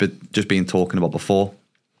we've just been talking about before.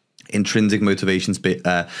 Intrinsic motivations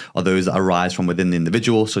are those that arise from within the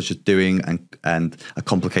individual, such as doing and a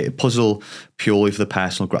complicated puzzle purely for the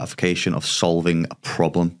personal gratification of solving a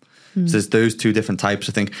problem. So there's those two different types.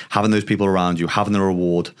 I think having those people around you, having the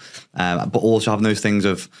reward, but also having those things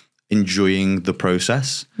of enjoying the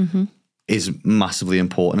process is massively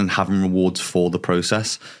important, and having rewards for the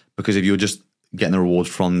process. Because if you're just getting the rewards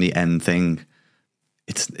from the end thing,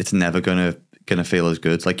 it's never gonna feel as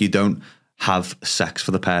good. Like, you don't have sex for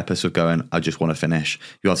the purpose of going, I just want to finish.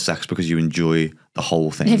 You have sex because you enjoy the whole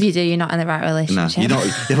thing. If you do, you're not in the right No, relationship. you're not.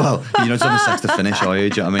 Well, you're not having sex to finish, are you?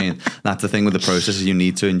 Do you know what I mean? That's the thing with the process, is you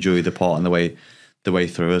need to enjoy the part and the way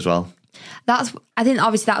through as well. I think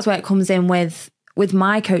obviously that's where it comes in with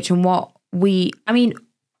my coach and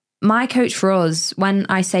my coach for us, when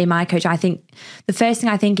I say my coach, I think the first thing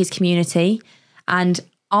I think is community, and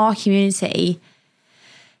our community,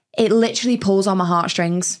 it literally pulls on my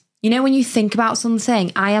heartstrings. You know, when you think about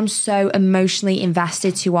something, I am so emotionally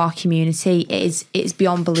invested to our community. It's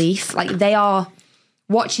beyond belief. Like, they are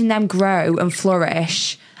watching them grow and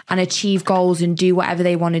flourish and achieve goals and do whatever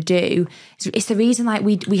they want to do. It's the reason, like,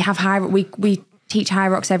 we have we teach High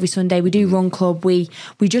Rocks every Sunday. We do Run Club. We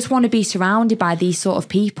just want to be surrounded by these sort of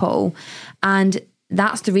people. And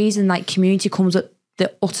that's the reason, like, community comes at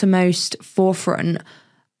the uttermost forefront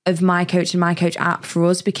of my coach and my coach app for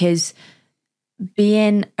us, because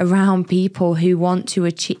being around people who want to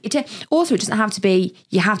achieve it. Also, it doesn't have to be,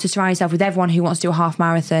 you have to surround yourself with everyone who wants to do a half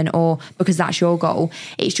marathon or because that's your goal.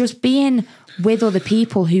 It's just being with other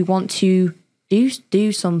people who want to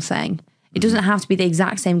do something. It doesn't have to be the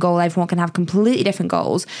exact same goal. Everyone can have completely different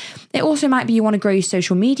goals. It also might be you want to grow your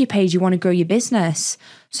social media page, you want to grow your business.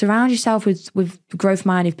 Surround yourself with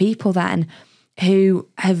growth-minded people then who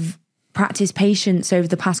have practiced patience over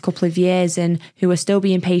the past couple of years and who are still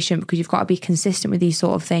being patient, because you've got to be consistent with these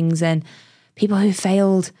sort of things, and people who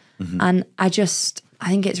failed. And I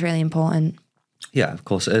think it's really important. Yeah, of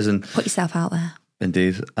course it is. And put yourself out there.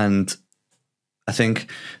 Indeed. And I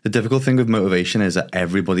think the difficult thing with motivation is that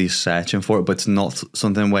everybody's searching for it, but it's not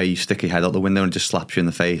something where you stick your head out the window and it just slaps you in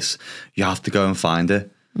the face. You have to go and find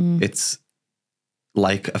it. It's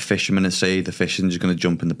like a fisherman at sea. The fish isn't just going to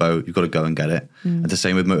jump in the boat. You've got to go and get it. And the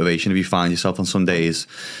same with motivation. If you find yourself on some days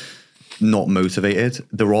not motivated,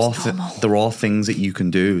 there are things that you can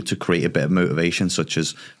do to create a bit of motivation, such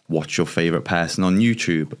as watch your favorite person on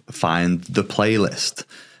YouTube, find the playlist.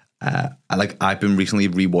 I've been recently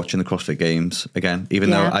rewatching the CrossFit Games again, even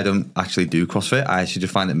though I don't actually do CrossFit. I actually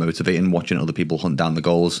just find it motivating watching other people hunt down the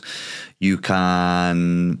goals. You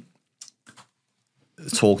can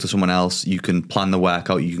talk to someone else, you can plan the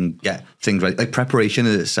workout, you can get things right. Like, preparation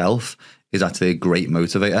in itself is actually a great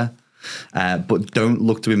motivator. But don't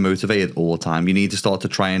look to be motivated all the time. You need to start to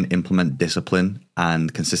try and implement discipline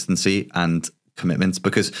and consistency and commitments,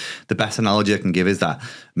 because the best analogy I can give is that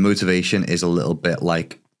motivation is a little bit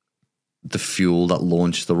like the fuel that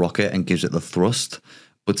launches the rocket and gives it the thrust,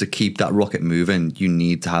 But to keep that rocket moving, you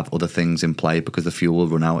need to have other things in play because the fuel will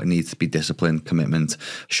run out. It needs to be discipline, commitment,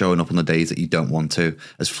 showing up on the days that you don't want to.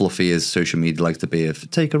 As fluffy as social media likes to be, if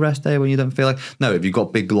take a rest day when you don't feel like. No, if you've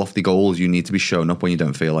got big lofty goals, you need to be showing up when you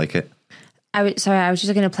don't feel like it. I was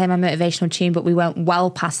just going to play my motivational tune, but we went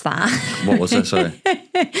well past that. What was it? Sorry.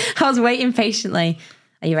 I was waiting patiently.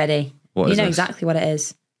 Are you ready? What you is know this? exactly what it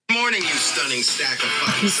is. Good morning, you stunning stack of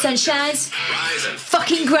fucking Sunshines. Rise and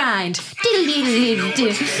Fucking grind.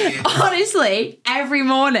 Honestly, every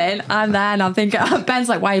morning I'm there and I'm thinking, Ben's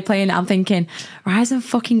like, why are you playing it? I'm thinking, rise and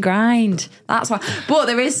fucking grind. That's why. But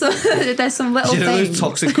there's some little Do you know things. those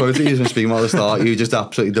toxic quotes that you were speaking about at the start? You just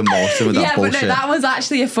absolutely demolished them with that bullshit. But no, that was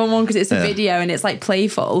actually a fun one because it's a video and it's like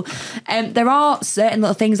playful. There are certain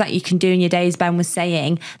little things that you can do in your days, Ben was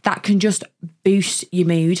saying, that can just boost your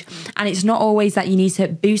mood. And it's not always that you need to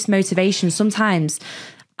boost motivation. Sometimes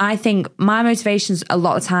I think my motivation's a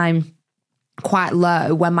lot of time quite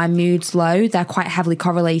low. When my mood's low, they're quite heavily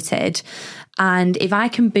correlated. And if I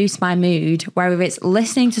can boost my mood, whether it's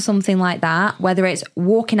listening to something like that, whether it's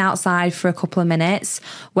walking outside for a couple of minutes,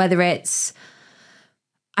 whether it's,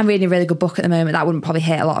 I'm reading a really good book at the moment, that wouldn't probably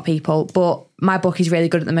hit a lot of people, but my book is really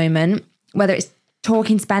good at the moment, whether it's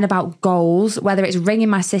talking to Ben about goals, whether it's ringing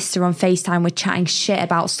my sister on FaceTime, we're chatting shit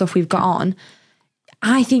about stuff we've got on.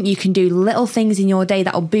 I think you can do little things in your day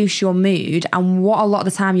that will boost your mood. And what a lot of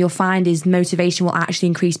the time you'll find is motivation will actually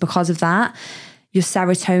increase because of that. Your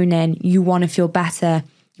serotonin, you want to feel better.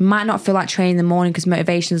 You might not feel like training in the morning because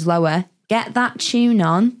motivation is lower. Get that tune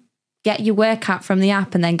on, get your workout from the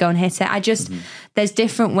app and then go and hit it. There's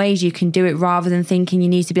different ways you can do it rather than thinking you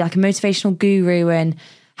need to be like a motivational guru and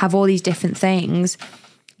have all these different things.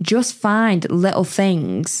 Just find little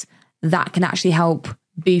things that can actually help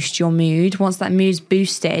boost your mood. Once that mood's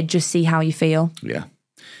boosted, just see how you feel. Yeah.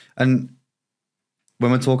 And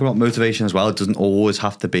when we're talking about motivation as well, it doesn't always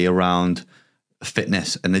have to be around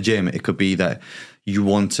fitness in the gym. It could be that you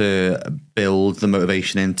want to build the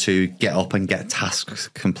motivation in to get up and get tasks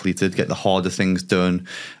completed, get the harder things done.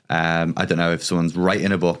 I don't know if someone's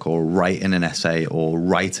writing a book or writing an essay or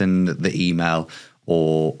writing the email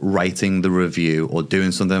or writing the review or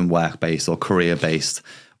doing something work-based or career-based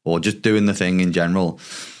or just doing the thing in general.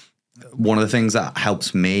 One of the things that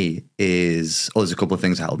helps me is, there's a couple of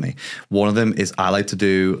things that help me. One of them is I like to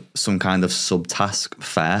do some kind of subtask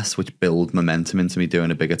first, which build momentum into me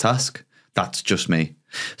doing a bigger task. That's just me.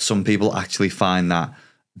 Some people actually find that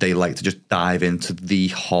they like to just dive into the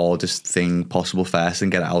hardest thing possible first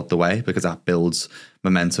and get it out the way because that builds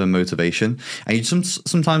momentum and motivation. And you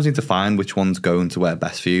sometimes need to find which one's going to work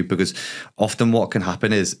best for you, because often what can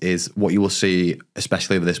happen is what you will see,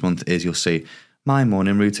 especially over this month, is you'll see my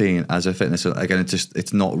morning routine as a fitness. Again,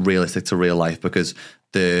 it's not realistic to real life because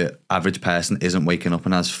the average person isn't waking up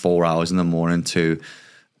and has 4 hours in the morning to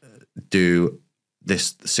do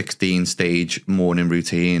this 16-stage morning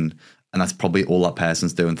routine. And that's probably all that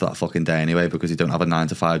person's doing for that fucking day anyway, because you don't have a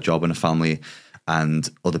 9-to-5 job and a family and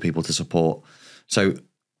other people to support. So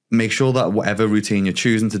make sure that whatever routine you're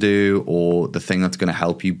choosing to do or the thing that's going to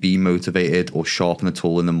help you be motivated or sharpen the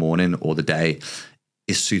tool in the morning or the day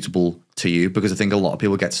is suitable to you. Because I think a lot of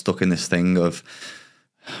people get stuck in this thing of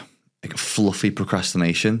like fluffy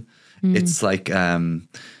procrastination. It's like,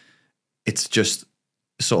 it's just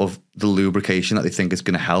sort of the lubrication that they think is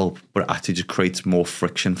going to help, but it actually just creates more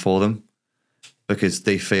friction for them because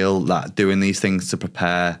they feel that doing these things to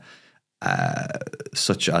prepare,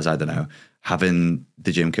 such as, I don't know, having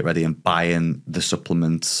the gym kit ready and buying the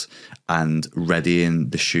supplements and readying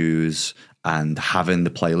the shoes and having the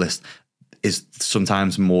playlist is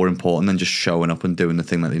sometimes more important than just showing up and doing the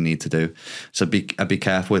thing that they need to do. So be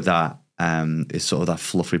careful with that. It's sort of that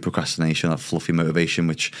fluffy procrastination, that fluffy motivation,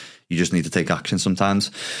 which you just need to take action sometimes.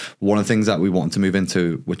 One of the things that we want to move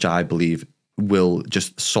into, which I believe will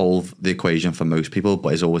just solve the equation for most people,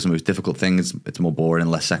 but is always the most difficult thing, it's more boring and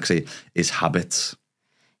less sexy, is habits.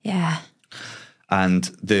 Yeah. And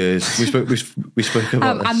we spoke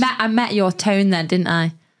about this. I met your tone then, didn't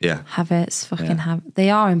I? Yeah. Habits, habits. They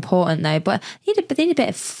are important though, but they need a bit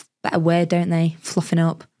of better word, don't they? Fluffing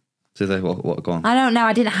up. Do they? What? Go on. I don't know.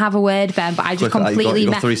 I didn't have a word, Ben, but I just completely you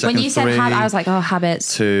got 3 seconds. When you said habit, I was like, oh,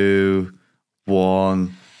 habits. 2,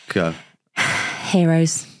 1, go.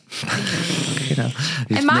 Heroes.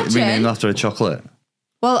 Imagine renamed after a chocolate.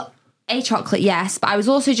 Well, a chocolate, yes, but I was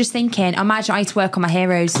also just thinking, imagine I used to work on my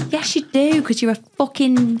heroes. Yes, you do, because you're a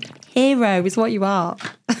fucking hero, is what you are.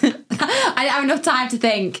 I don't have enough time to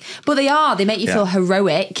think, but they are. They make you feel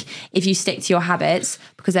heroic if you stick to your habits,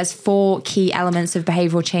 because there's 4 key elements of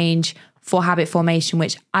behavioural change for habit formation,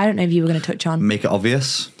 which I don't know if you were going to touch on. Make it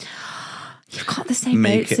obvious. You've got the same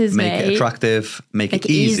Make notes as me. Make it attractive, make it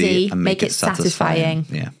easy, and make it satisfying.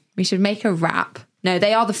 Yeah. We should make a wrap. No,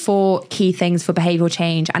 they are the 4 key things for behavioural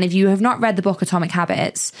change. And if you have not read the book Atomic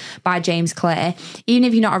Habits by James Clear, even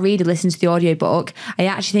if you're not a reader, listen to the audiobook. I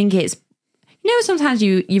actually think it's, sometimes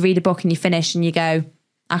you read a book and you finish and you go,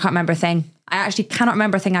 I can't remember a thing. I actually cannot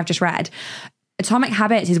remember a thing I've just read. Atomic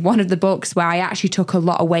Habits is one of the books where I actually took a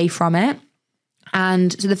lot away from it.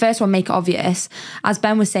 And so the first one, make it obvious. As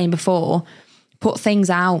Ben was saying before, put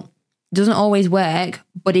things out. Doesn't always work,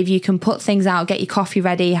 but if you can put things out, get your coffee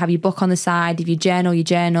ready, have your book on the side, if you journal, you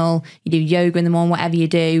do yoga in the morning, whatever you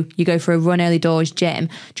do, you go for a run early doors, gym,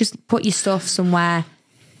 just put your stuff somewhere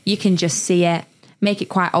you can just see it, make it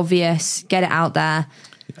quite obvious, get it out there.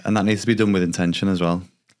 And that needs to be done with intention as well.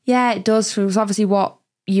 Yeah, it does. Because obviously what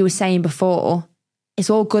you were saying before, it's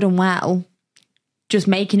all good and well, just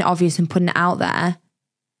making it obvious and putting it out there,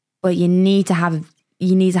 but you need to have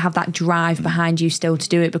that drive behind you still to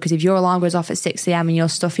do it, because if your alarm goes off at 6 a.m. and your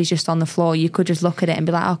stuff is just on the floor, you could just look at it and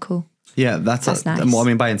be like, oh, cool. Yeah, that's nice. And what I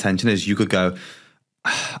mean by intention is you could go,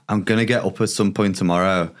 I'm going to get up at some point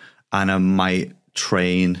tomorrow and I might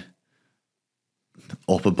train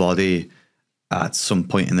upper body at some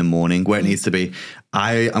point in the morning where it needs to be.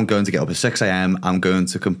 I am going to get up at 6 a.m. I'm going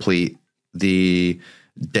to complete the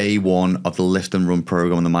day 1 of the Lift and Run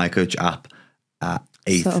program on the MyCoach app at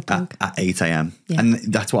 8 a.m. Yeah. And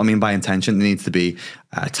that's what I mean by intention. It needs to be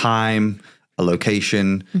a time, a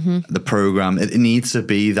location, the program. It needs to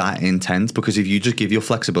be that intense, because if you just give your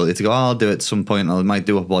flexibility to go, I'll do it at some point, I might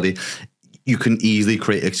do a body, you can easily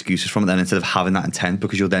create excuses from it then, instead of having that intent,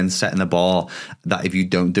 because you're then setting a bar that if you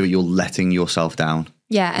don't do it, you're letting yourself down.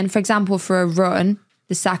 Yeah. And for example, for a run,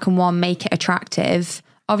 the second one, make it attractive.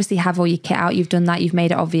 Obviously have all your kit out. You've done that. You've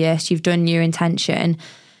made it obvious. You've done your intention.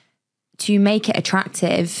 To make it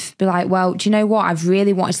attractive, be like, well, do you know what? I've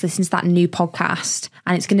really wanted to listen to that new podcast,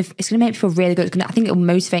 and it's gonna make me feel really good. I think it'll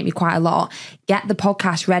motivate me quite a lot. Get the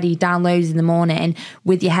podcast ready, downloads in the morning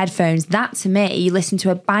with your headphones. That, to me, you listen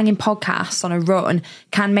to a banging podcast on a run,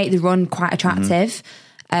 can make the run quite attractive.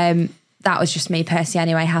 That was just me personally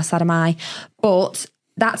anyway. How sad am I? But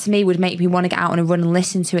that to me would make me want to get out on a run and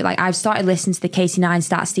listen to it. Like, I've started listening to the Casey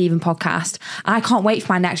Neistat Steven podcast, and I can't wait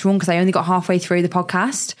for my next run because I only got halfway through the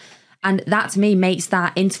podcast. And that to me makes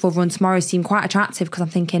that interval run tomorrow seem quite attractive, because I'm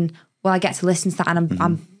thinking, well, I get to listen to that, and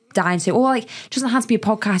I'm dying to. Or like, it doesn't have to be a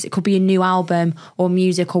podcast. It could be a new album or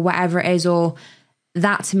music or whatever it is. Or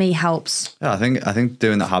that to me helps. Yeah, I think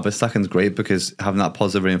doing that habit stacking is great, because having that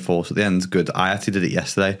positive reinforcement at the end is good. I actually did it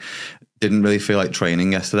yesterday. Didn't really feel like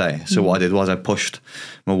training yesterday. So what I did was I pushed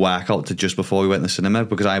my workout to just before we went to the cinema,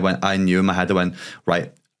 because I knew in my head, I went,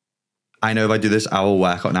 right, I know if I do this hour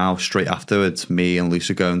workout now, straight afterwards, me and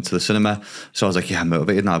Lucy going to the cinema. So I was like, yeah, I'm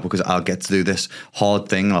motivated now, because I'll get to do this hard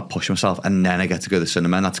thing and I'll push myself, and then I get to go to the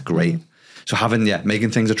cinema, and that's great. So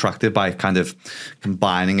making things attractive by kind of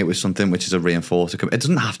combining it with something which is a reinforcer. It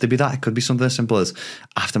doesn't have to be that. It could be something as simple as,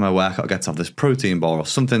 after my workout, I get to have this protein bar or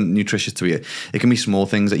something nutritious to eat. It can be small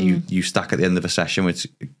things that you stack at the end of a session, which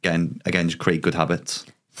again, just create good habits.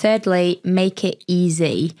 Thirdly, make it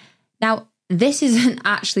easy. Now, this isn't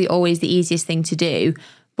actually always the easiest thing to do,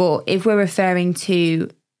 but if we're referring to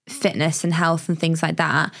fitness and health and things like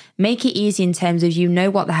that, make it easy in terms of, you know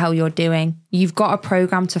what the hell you're doing. You've got a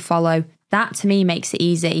program to follow. That to me makes it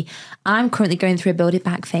easy. I'm currently going through a build it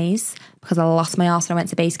back phase because I lost my arse when I went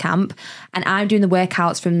to base camp, and I'm doing the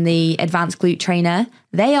workouts from the advanced glute trainer.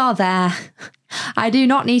 They are there. I do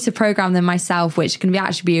not need to program them myself, which can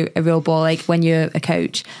actually be a real ball ache when you're a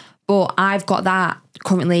coach. But I've got that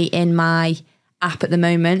currently in my app at the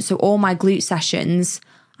moment. So all my glute sessions,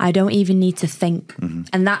 I don't even need to think.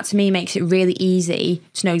 And that to me makes it really easy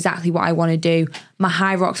to know exactly what I want to do. My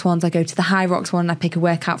High Rocks ones, I go to the High Rocks one and I pick a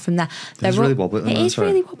workout from there. It's really wobbly. It is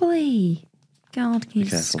really wobbly. God, can you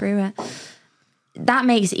just screw it? That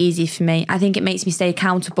makes it easy for me. I think it makes me stay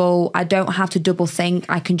accountable. I don't have to double think.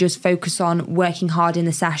 I can just focus on working hard in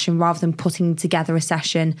the session rather than putting together a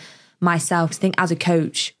session myself. I think as a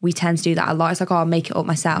coach, we tend to do that a lot. It's like, oh, I'll make it up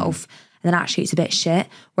myself. And then actually it's a bit shit.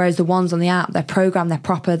 Whereas the ones on the app, they're programmed, they're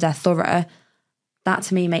proper, they're thorough. That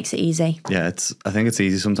to me makes it easy. Yeah, I think it's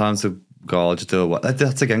easy sometimes to go, I'll just do a workout.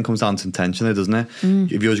 That again comes down to intention though, doesn't it?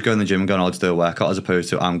 If you're just going to the gym and going, I'll just do a workout, as opposed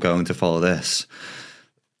to, I'm going to follow this.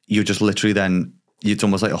 You're just literally then, it's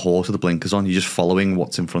almost like a horse with the blinkers on. You're just following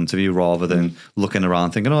what's in front of you rather than looking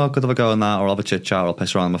around thinking, oh, I could have a go on that, or I'll have a chit chat, or I'll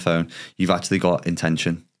piss around on my phone. You've actually got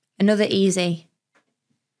intention. Another easy.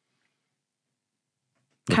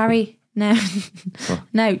 Carry. No,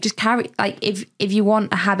 no, just carry. Like if you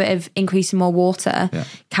want a habit of increasing more water,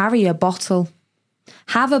 carry a bottle.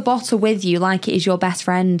 Have a bottle with you like it is your best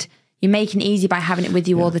friend. You're making it easy by having it with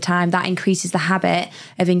you all the time. That increases the habit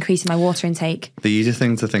of increasing my water intake. The easy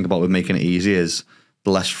thing to think about with making it easy is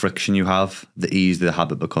the less friction you have, the easier the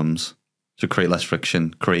habit becomes. So create less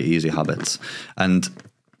friction, create easier habits. And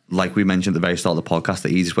like we mentioned at the very start of the podcast, the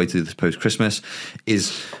easiest way to do this post-Christmas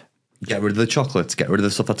is get rid of the chocolates, get rid of the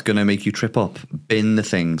stuff that's going to make you trip up, bin the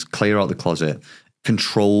things, clear out the closet,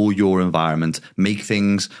 control your environment, make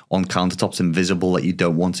things on countertops invisible that you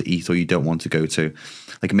don't want to eat or you don't want to go to.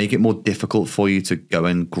 Like, make it more difficult for you to go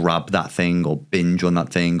and grab that thing or binge on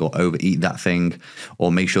that thing or overeat that thing,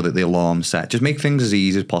 or make sure that the alarm's set. Just make things as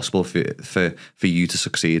easy as possible for you to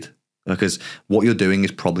succeed. Because what you're doing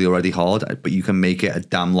is probably already hard, but you can make it a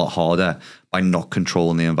damn lot harder by not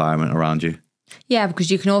controlling the environment around you. Yeah,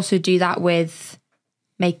 because you can also do that with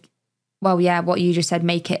what you just said,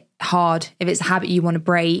 make it hard. If it's a habit you want to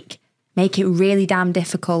break, make it really damn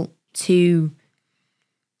difficult to,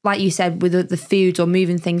 like you said, with the foods or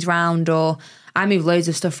moving things around. Or I move loads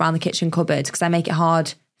of stuff around the kitchen cupboard because I make it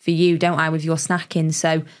hard for you, don't I, with your snacking.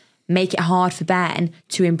 So make it hard for Ben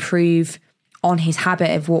to improve on his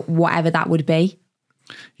habit of whatever that would be.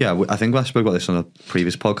 Yeah, I think I spoke about this on a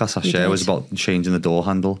previous podcast last year. It was about changing the door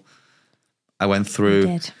handle. I went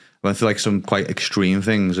through like some quite extreme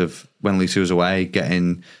things of when Lucy was away,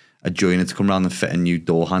 getting a joiner to come around and fit a new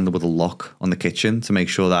door handle with a lock on the kitchen to make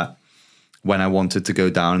sure that when I wanted to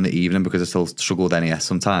go down in the evening, because I still struggled with NES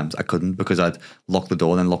sometimes, I couldn't because I'd lock the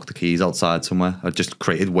door and then lock the keys outside somewhere. I just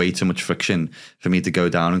created way too much friction for me to go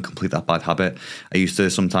down and complete that bad habit. I used to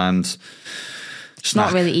sometimes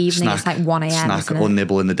not really evening, it's like 1 a.m. snack or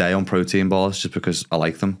nibble in the day on protein bars just because I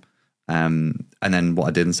like them. And then what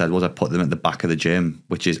I did instead was I put them at the back of the gym,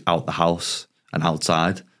 which is out the house and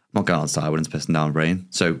outside. I'm not going outside when it's pissing down rain.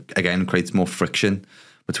 So again, creates more friction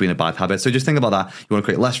between a bad habit. So just think about that. You want to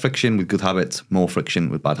create less friction with good habits, more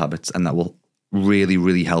friction with bad habits, and that will really,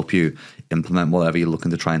 really help you implement whatever you're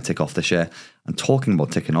looking to try and tick off this year. And talking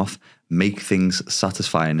about ticking off, make things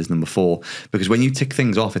satisfying is number 4. Because when you tick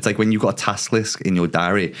things off, it's like when you've got a task list in your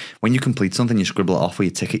diary. When you complete something, you scribble it off or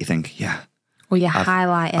you tick it, you think, yeah. Or you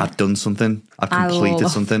highlight it. I've done something. I've completed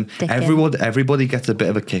something. Everybody gets a bit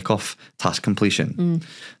of a kick off task completion.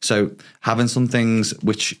 So having some things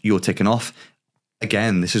which you're ticking off,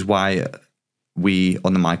 again, this is why we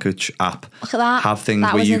on the MyCoach app have things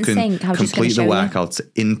where you can complete the workouts,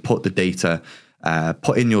 input the data,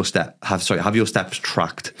 put in your have your steps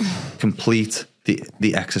tracked, complete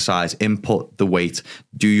the exercise, input the weight,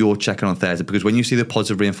 do your check-in on Thursday. Because when you see the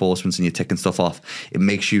positive reinforcements and you're ticking stuff off, it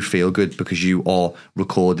makes you feel good because you are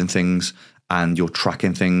recording things and you're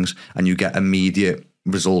tracking things and you get immediate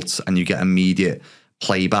results and you get immediate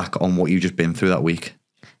playback on what you've just been through that week.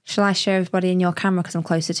 Shall I show everybody in your camera because I'm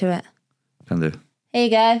closer to it? Can do. Here you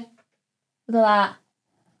go. Look at that.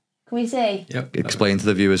 Can we see? Yep. Explain to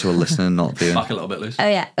the viewers who are listening, not viewing. Back a little bit, Lucy. Oh,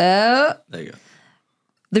 yeah. Oh. There you go.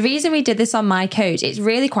 The reason we did this on MyCoach, it's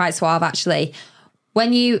really quite suave, actually.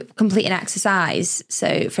 When you complete an exercise,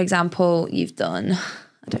 so, for example, you've done,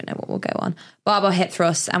 I don't know what we'll go on, barbell hip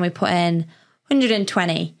thrust, and we put in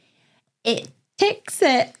 120. It ticks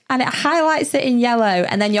it and it highlights it in yellow,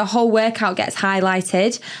 and then your whole workout gets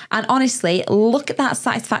highlighted. And honestly, look at that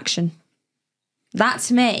satisfaction.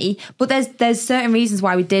 That's me. But there's certain reasons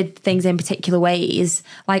why we did things in particular ways.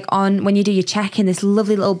 Like when you do your check-in, this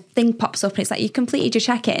lovely little thing pops up and it's like you completed your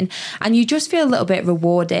check-in and you just feel a little bit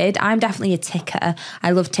rewarded. I'm definitely a ticker.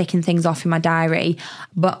 I love ticking things off in my diary.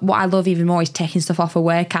 But what I love even more is ticking stuff off a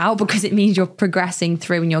workout because it means you're progressing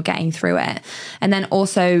through and you're getting through it. And then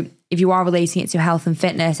also, if you are relating it to health and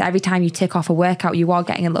fitness, every time you tick off a workout, you are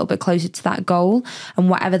getting a little bit closer to that goal. And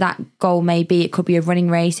whatever that goal may be, it could be a running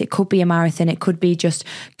race, it could be a marathon, it could be just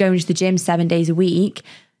going to the gym 7 days a week.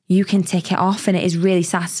 You can tick it off and it is really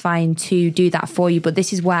satisfying to do that for you. But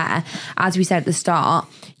this is where, as we said at the start,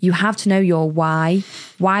 you have to know your why.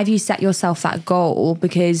 Why have you set yourself that goal?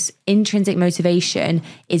 Because intrinsic motivation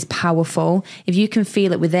is powerful. If you can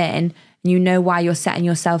feel it within and you know why you're setting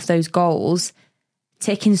yourself those goals,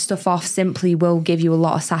 ticking stuff off simply will give you a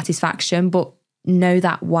lot of satisfaction, but know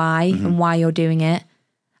that why and why you're doing it.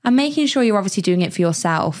 And making sure you're obviously doing it for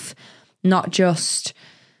yourself, not just,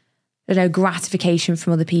 gratification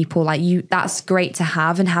from other people. Like that's great to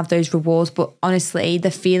have and have those rewards. But honestly, the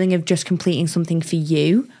feeling of just completing something for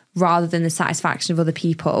you rather than the satisfaction of other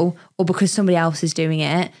people or because somebody else is doing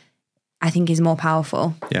it, I think is more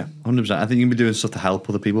powerful. Yeah, 100%. I think you can be doing stuff to help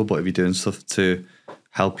other people, but if you're doing stuff to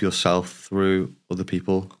help yourself through other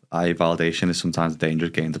people, validation is sometimes a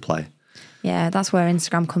dangerous game to play. Yeah, that's where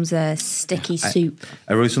Instagram comes a sticky soup.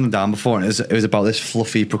 I wrote something down before, and it was about this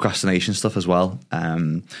fluffy procrastination stuff as well.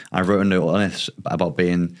 I wrote a note on it about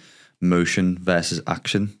being motion versus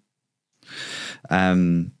action.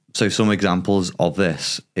 So some examples of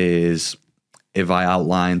this is if I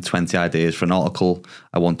outline 20 ideas for an article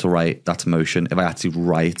I want to write, that's motion. If I actually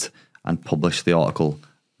write and publish the article,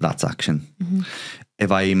 that's action.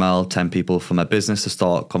 If I email 10 people from my business to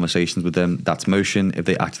start conversations with them, that's motion. If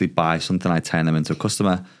they actually buy something, I turn them into a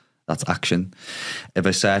customer, that's action. If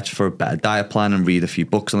I search for a better diet plan and read a few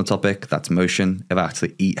books on the topic, that's motion. If I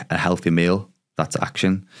actually eat a healthy meal, that's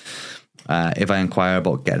action. If I inquire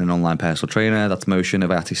about getting an online personal trainer, that's motion. If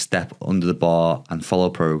I actually step under the bar and follow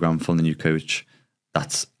a program from the new coach,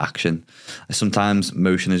 that's action. Sometimes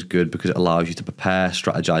motion is good because it allows you to prepare,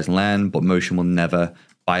 strategize, and learn, but motion will never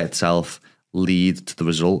by itself lead to the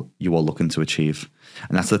result you are looking to achieve.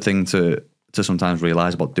 And that's the thing to sometimes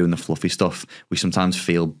realize about doing the fluffy stuff. We sometimes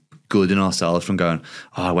feel good in ourselves from going,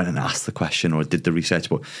 oh, I went and asked the question or did the research,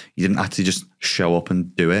 but you didn't actually just show up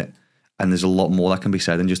and do it. And there's a lot more that can be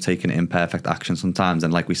said than just taking imperfect action sometimes.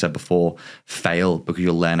 And like we said before, fail, because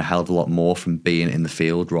you'll learn a hell of a lot more from being in the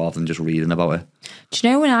field rather than just reading about it. Do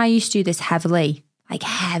you know when I used to do this heavily?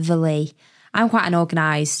 I'm quite an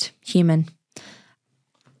organised human.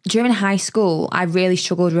 During high school, I really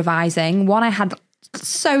struggled revising. One, I had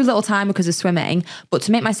so little time because of swimming, but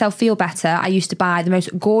to make myself feel better, I used to buy the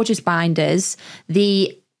most gorgeous binders,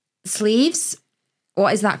 the sleeves.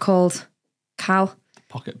 What is that called, Cal?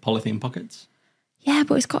 Polythene pockets? Yeah,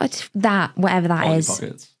 but it's got that, whatever that Poly is.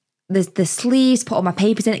 Pockets. There's the sleeves, put all my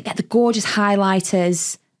papers in it, get the gorgeous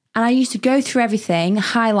highlighters. And I used to go through everything,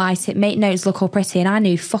 highlight it, make notes look all pretty, and I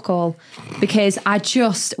knew fuck all because I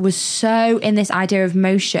just was so in this idea of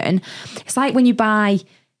motion. It's like when you buy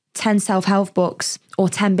 10 self-help books or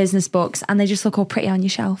 10 business books and they just look all pretty on your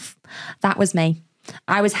shelf. That was me.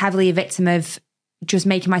 I was heavily a victim of just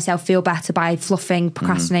making myself feel better by fluffing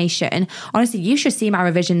procrastination. Honestly, you should see my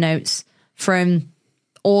revision notes from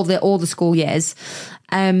all the school years.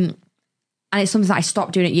 And it's something that I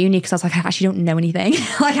stopped doing at uni because I was like, I actually don't know anything.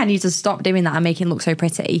 Like I need to stop doing that and making it look so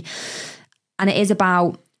pretty. And it is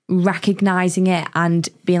about recognizing it and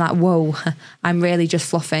being like, whoa, I'm really just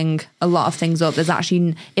fluffing a lot of things up. There's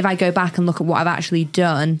actually, if I go back and look at what I've actually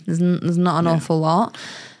done, there's not an awful lot.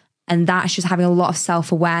 And that's just having a lot of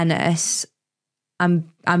self-awareness and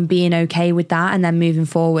being okay with that and then moving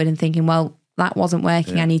forward and thinking, well, that wasn't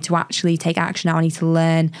working. I need to actually take action now. I need to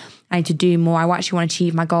learn. I need to do more. I actually want to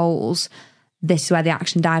achieve my goals. This is where the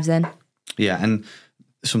action dives in. Yeah. And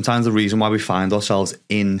sometimes the reason why we find ourselves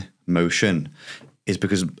in motion is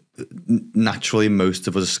because naturally most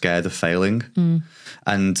of us are scared of failing.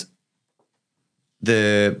 And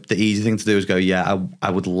the easy thing to do is go, yeah,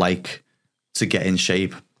 I would like to get in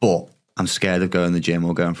shape, but I'm scared of going to the gym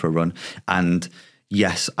or going for a run. And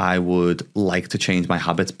yes, I would like to change my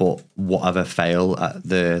habits, but what if I fail at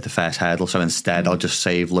the first hurdle? So instead, I'll just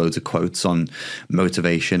save loads of quotes on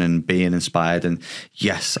motivation and being inspired. And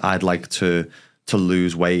yes, I'd like to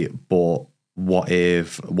lose weight, but what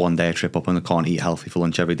if one day I trip up and I can't eat healthy for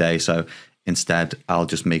lunch every day? So instead, I'll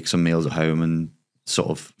just make some meals at home and sort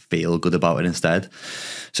of feel good about it instead.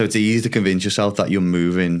 So it's easy to convince yourself that you're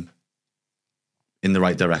moving in the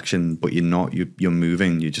right direction, but you're not. You're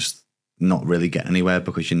moving. You're just not really getting anywhere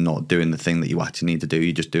because you're not doing the thing that you actually need to do.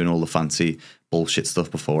 You're just doing all the fancy bullshit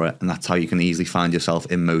stuff before it. And that's how you can easily find yourself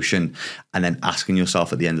in motion and then asking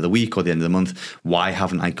yourself at the end of the week or the end of the month, why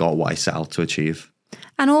haven't I got what I set out to achieve?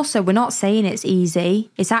 And also, we're not saying it's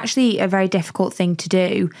easy. It's actually a very difficult thing to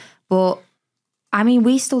do. But I mean,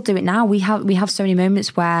 we still do it now. We have so many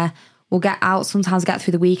moments where we'll get out, sometimes get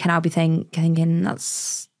through the week and I'll be thinking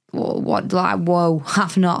that's what, like, whoa,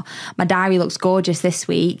 I've not, my diary looks gorgeous this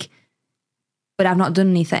week, but I've not done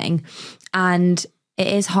anything. And it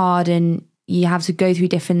is hard and you have to go through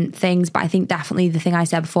different things. But I think definitely the thing I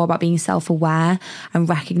said before about being self-aware and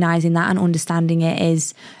recognizing that and understanding it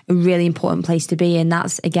is a really important place to be. And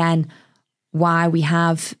that's, again, why we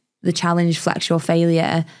have the challenge Flex Your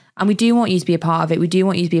Failure. And we do want you to be a part of it. We do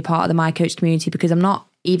want you to be a part of the My Coach community because I'm not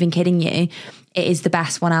even kidding you. It is the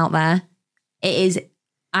best one out there. It is,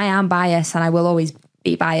 I am biased and I will always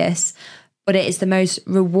be biased, but it is the most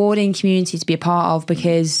rewarding community to be a part of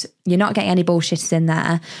because you're not getting any bullshitters in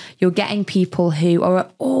there. You're getting people who are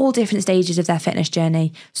at all different stages of their fitness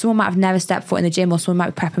journey. Someone might have never stepped foot in the gym or someone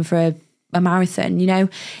might be prepping for a marathon. You know,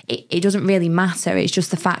 it doesn't really matter. It's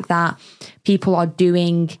just the fact that people are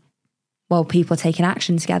people are taking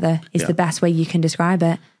action together is the best way you can describe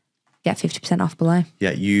it. Get 50% off below. Yeah,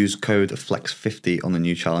 use code FLEX50 on the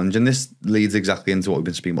new challenge. And this leads exactly into what we've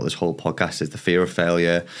been speaking about this whole podcast is the fear of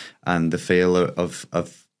failure and the fear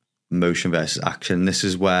of motion versus action. This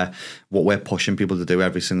is where what we're pushing people to do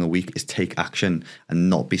every single week is take action and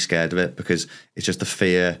not be scared of it because it's just the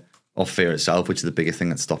fear or fear itself, which is the biggest thing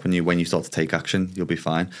that's stopping you. When you start to take action, you'll be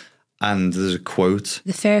fine. And there's a quote.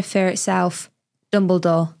 The fear of fear itself.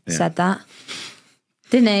 Dumbledore said that.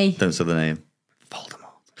 Didn't he? Don't say the name.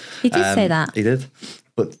 Voldemort. He did say that. He did.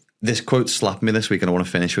 But this quote slapped me this week, and I want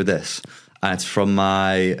to finish with this. And it's from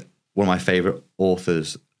one of my favourite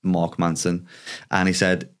authors, Mark Manson. And he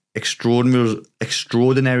said,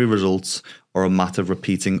 extraordinary results are a matter of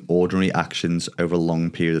repeating ordinary actions over a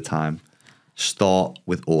long period of time. Start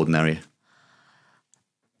with ordinary.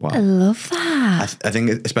 Wow. I love that. I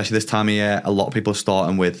think especially this time of year, a lot of people are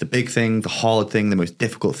starting with the big thing, the hard thing, the most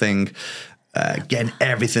difficult thing, getting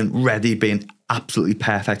everything ready, being absolutely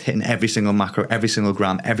perfect, hitting every single macro, every single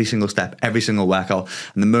gram, every single step, every single workout.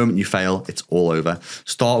 And the moment you fail, it's all over.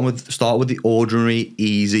 Start with the ordinary,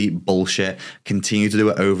 easy bullshit. Continue to do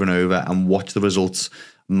it over and over and watch the results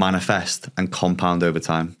manifest and compound over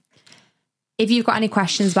time. If you've got any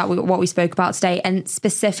questions about what we spoke about today, and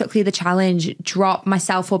specifically the challenge, drop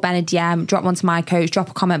myself or Ben a DM, drop one to my coach,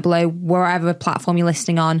 drop a comment below, wherever platform you're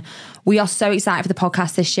listening on. We are so excited for the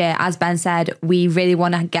podcast this year. As Ben said, we really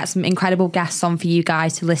want to get some incredible guests on for you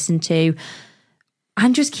guys to listen to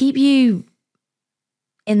and just keep you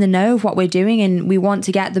in the know of what we're doing. And we want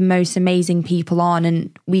to get the most amazing people on,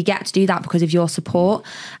 and we get to do that because of your support.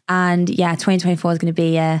 And yeah, 2024 is going to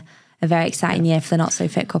be a very exciting year for the Not So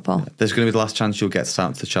Fit couple. There's going to be the last chance you'll get to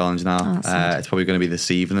start the challenge now. It's probably going to be this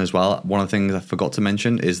evening as well. One of the things I forgot to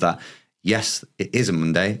mention is that, yes, it is a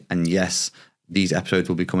Monday, and yes, these episodes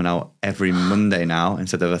will be coming out every Monday now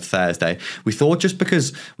instead of a Thursday. We thought just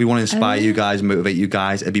because we want to inspire you guys, motivate you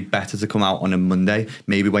guys, it'd be better to come out on a Monday,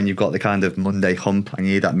 maybe when you've got the kind of Monday hump and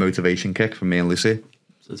you need that motivation kick from me and Lucy.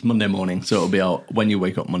 So it's Monday morning, so it'll be out when you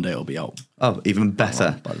wake up Monday. It'll be out. Oh, even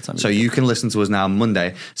better. By the time so you can listen to us now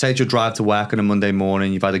Monday. Say it's your drive to work on a Monday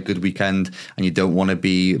morning, you've had a good weekend and you don't want to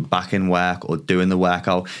be back in work or doing the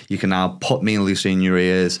workout. You can now put me and Lucy in your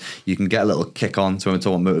ears. You can get a little kick on to talk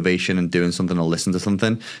about motivation and doing something or listen to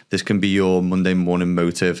something. This can be your Monday morning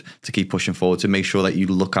motive to keep pushing forward. To make sure that you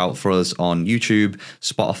look out for us on YouTube,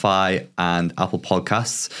 Spotify and Apple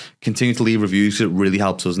Podcasts. Continue to leave reviews because it really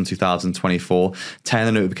helps us in 2024. Turn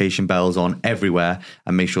the notification bells on everywhere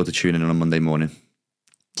and make sure to tune in on a Monday morning.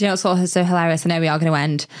 Do you know what's so hilarious? I know we are going to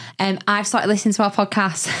end. I've started listening to our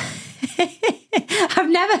podcast. I've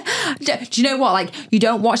never... Do you know what? Like, you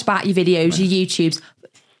don't watch back your videos, your YouTubes.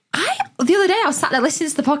 The other day I was sat there listening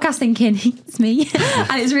to the podcast thinking, it's me.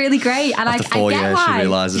 And it's really great. And After I 4 get years, why. she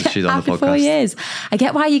realises she's on the podcast. After 4 years. I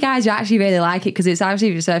get why you guys actually really like it, because it's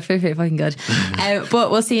actually so fucking good.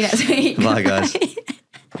 But we'll see you next week. Bye, guys.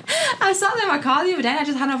 I was sat there in my car the other day and I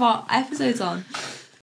just had our episodes on.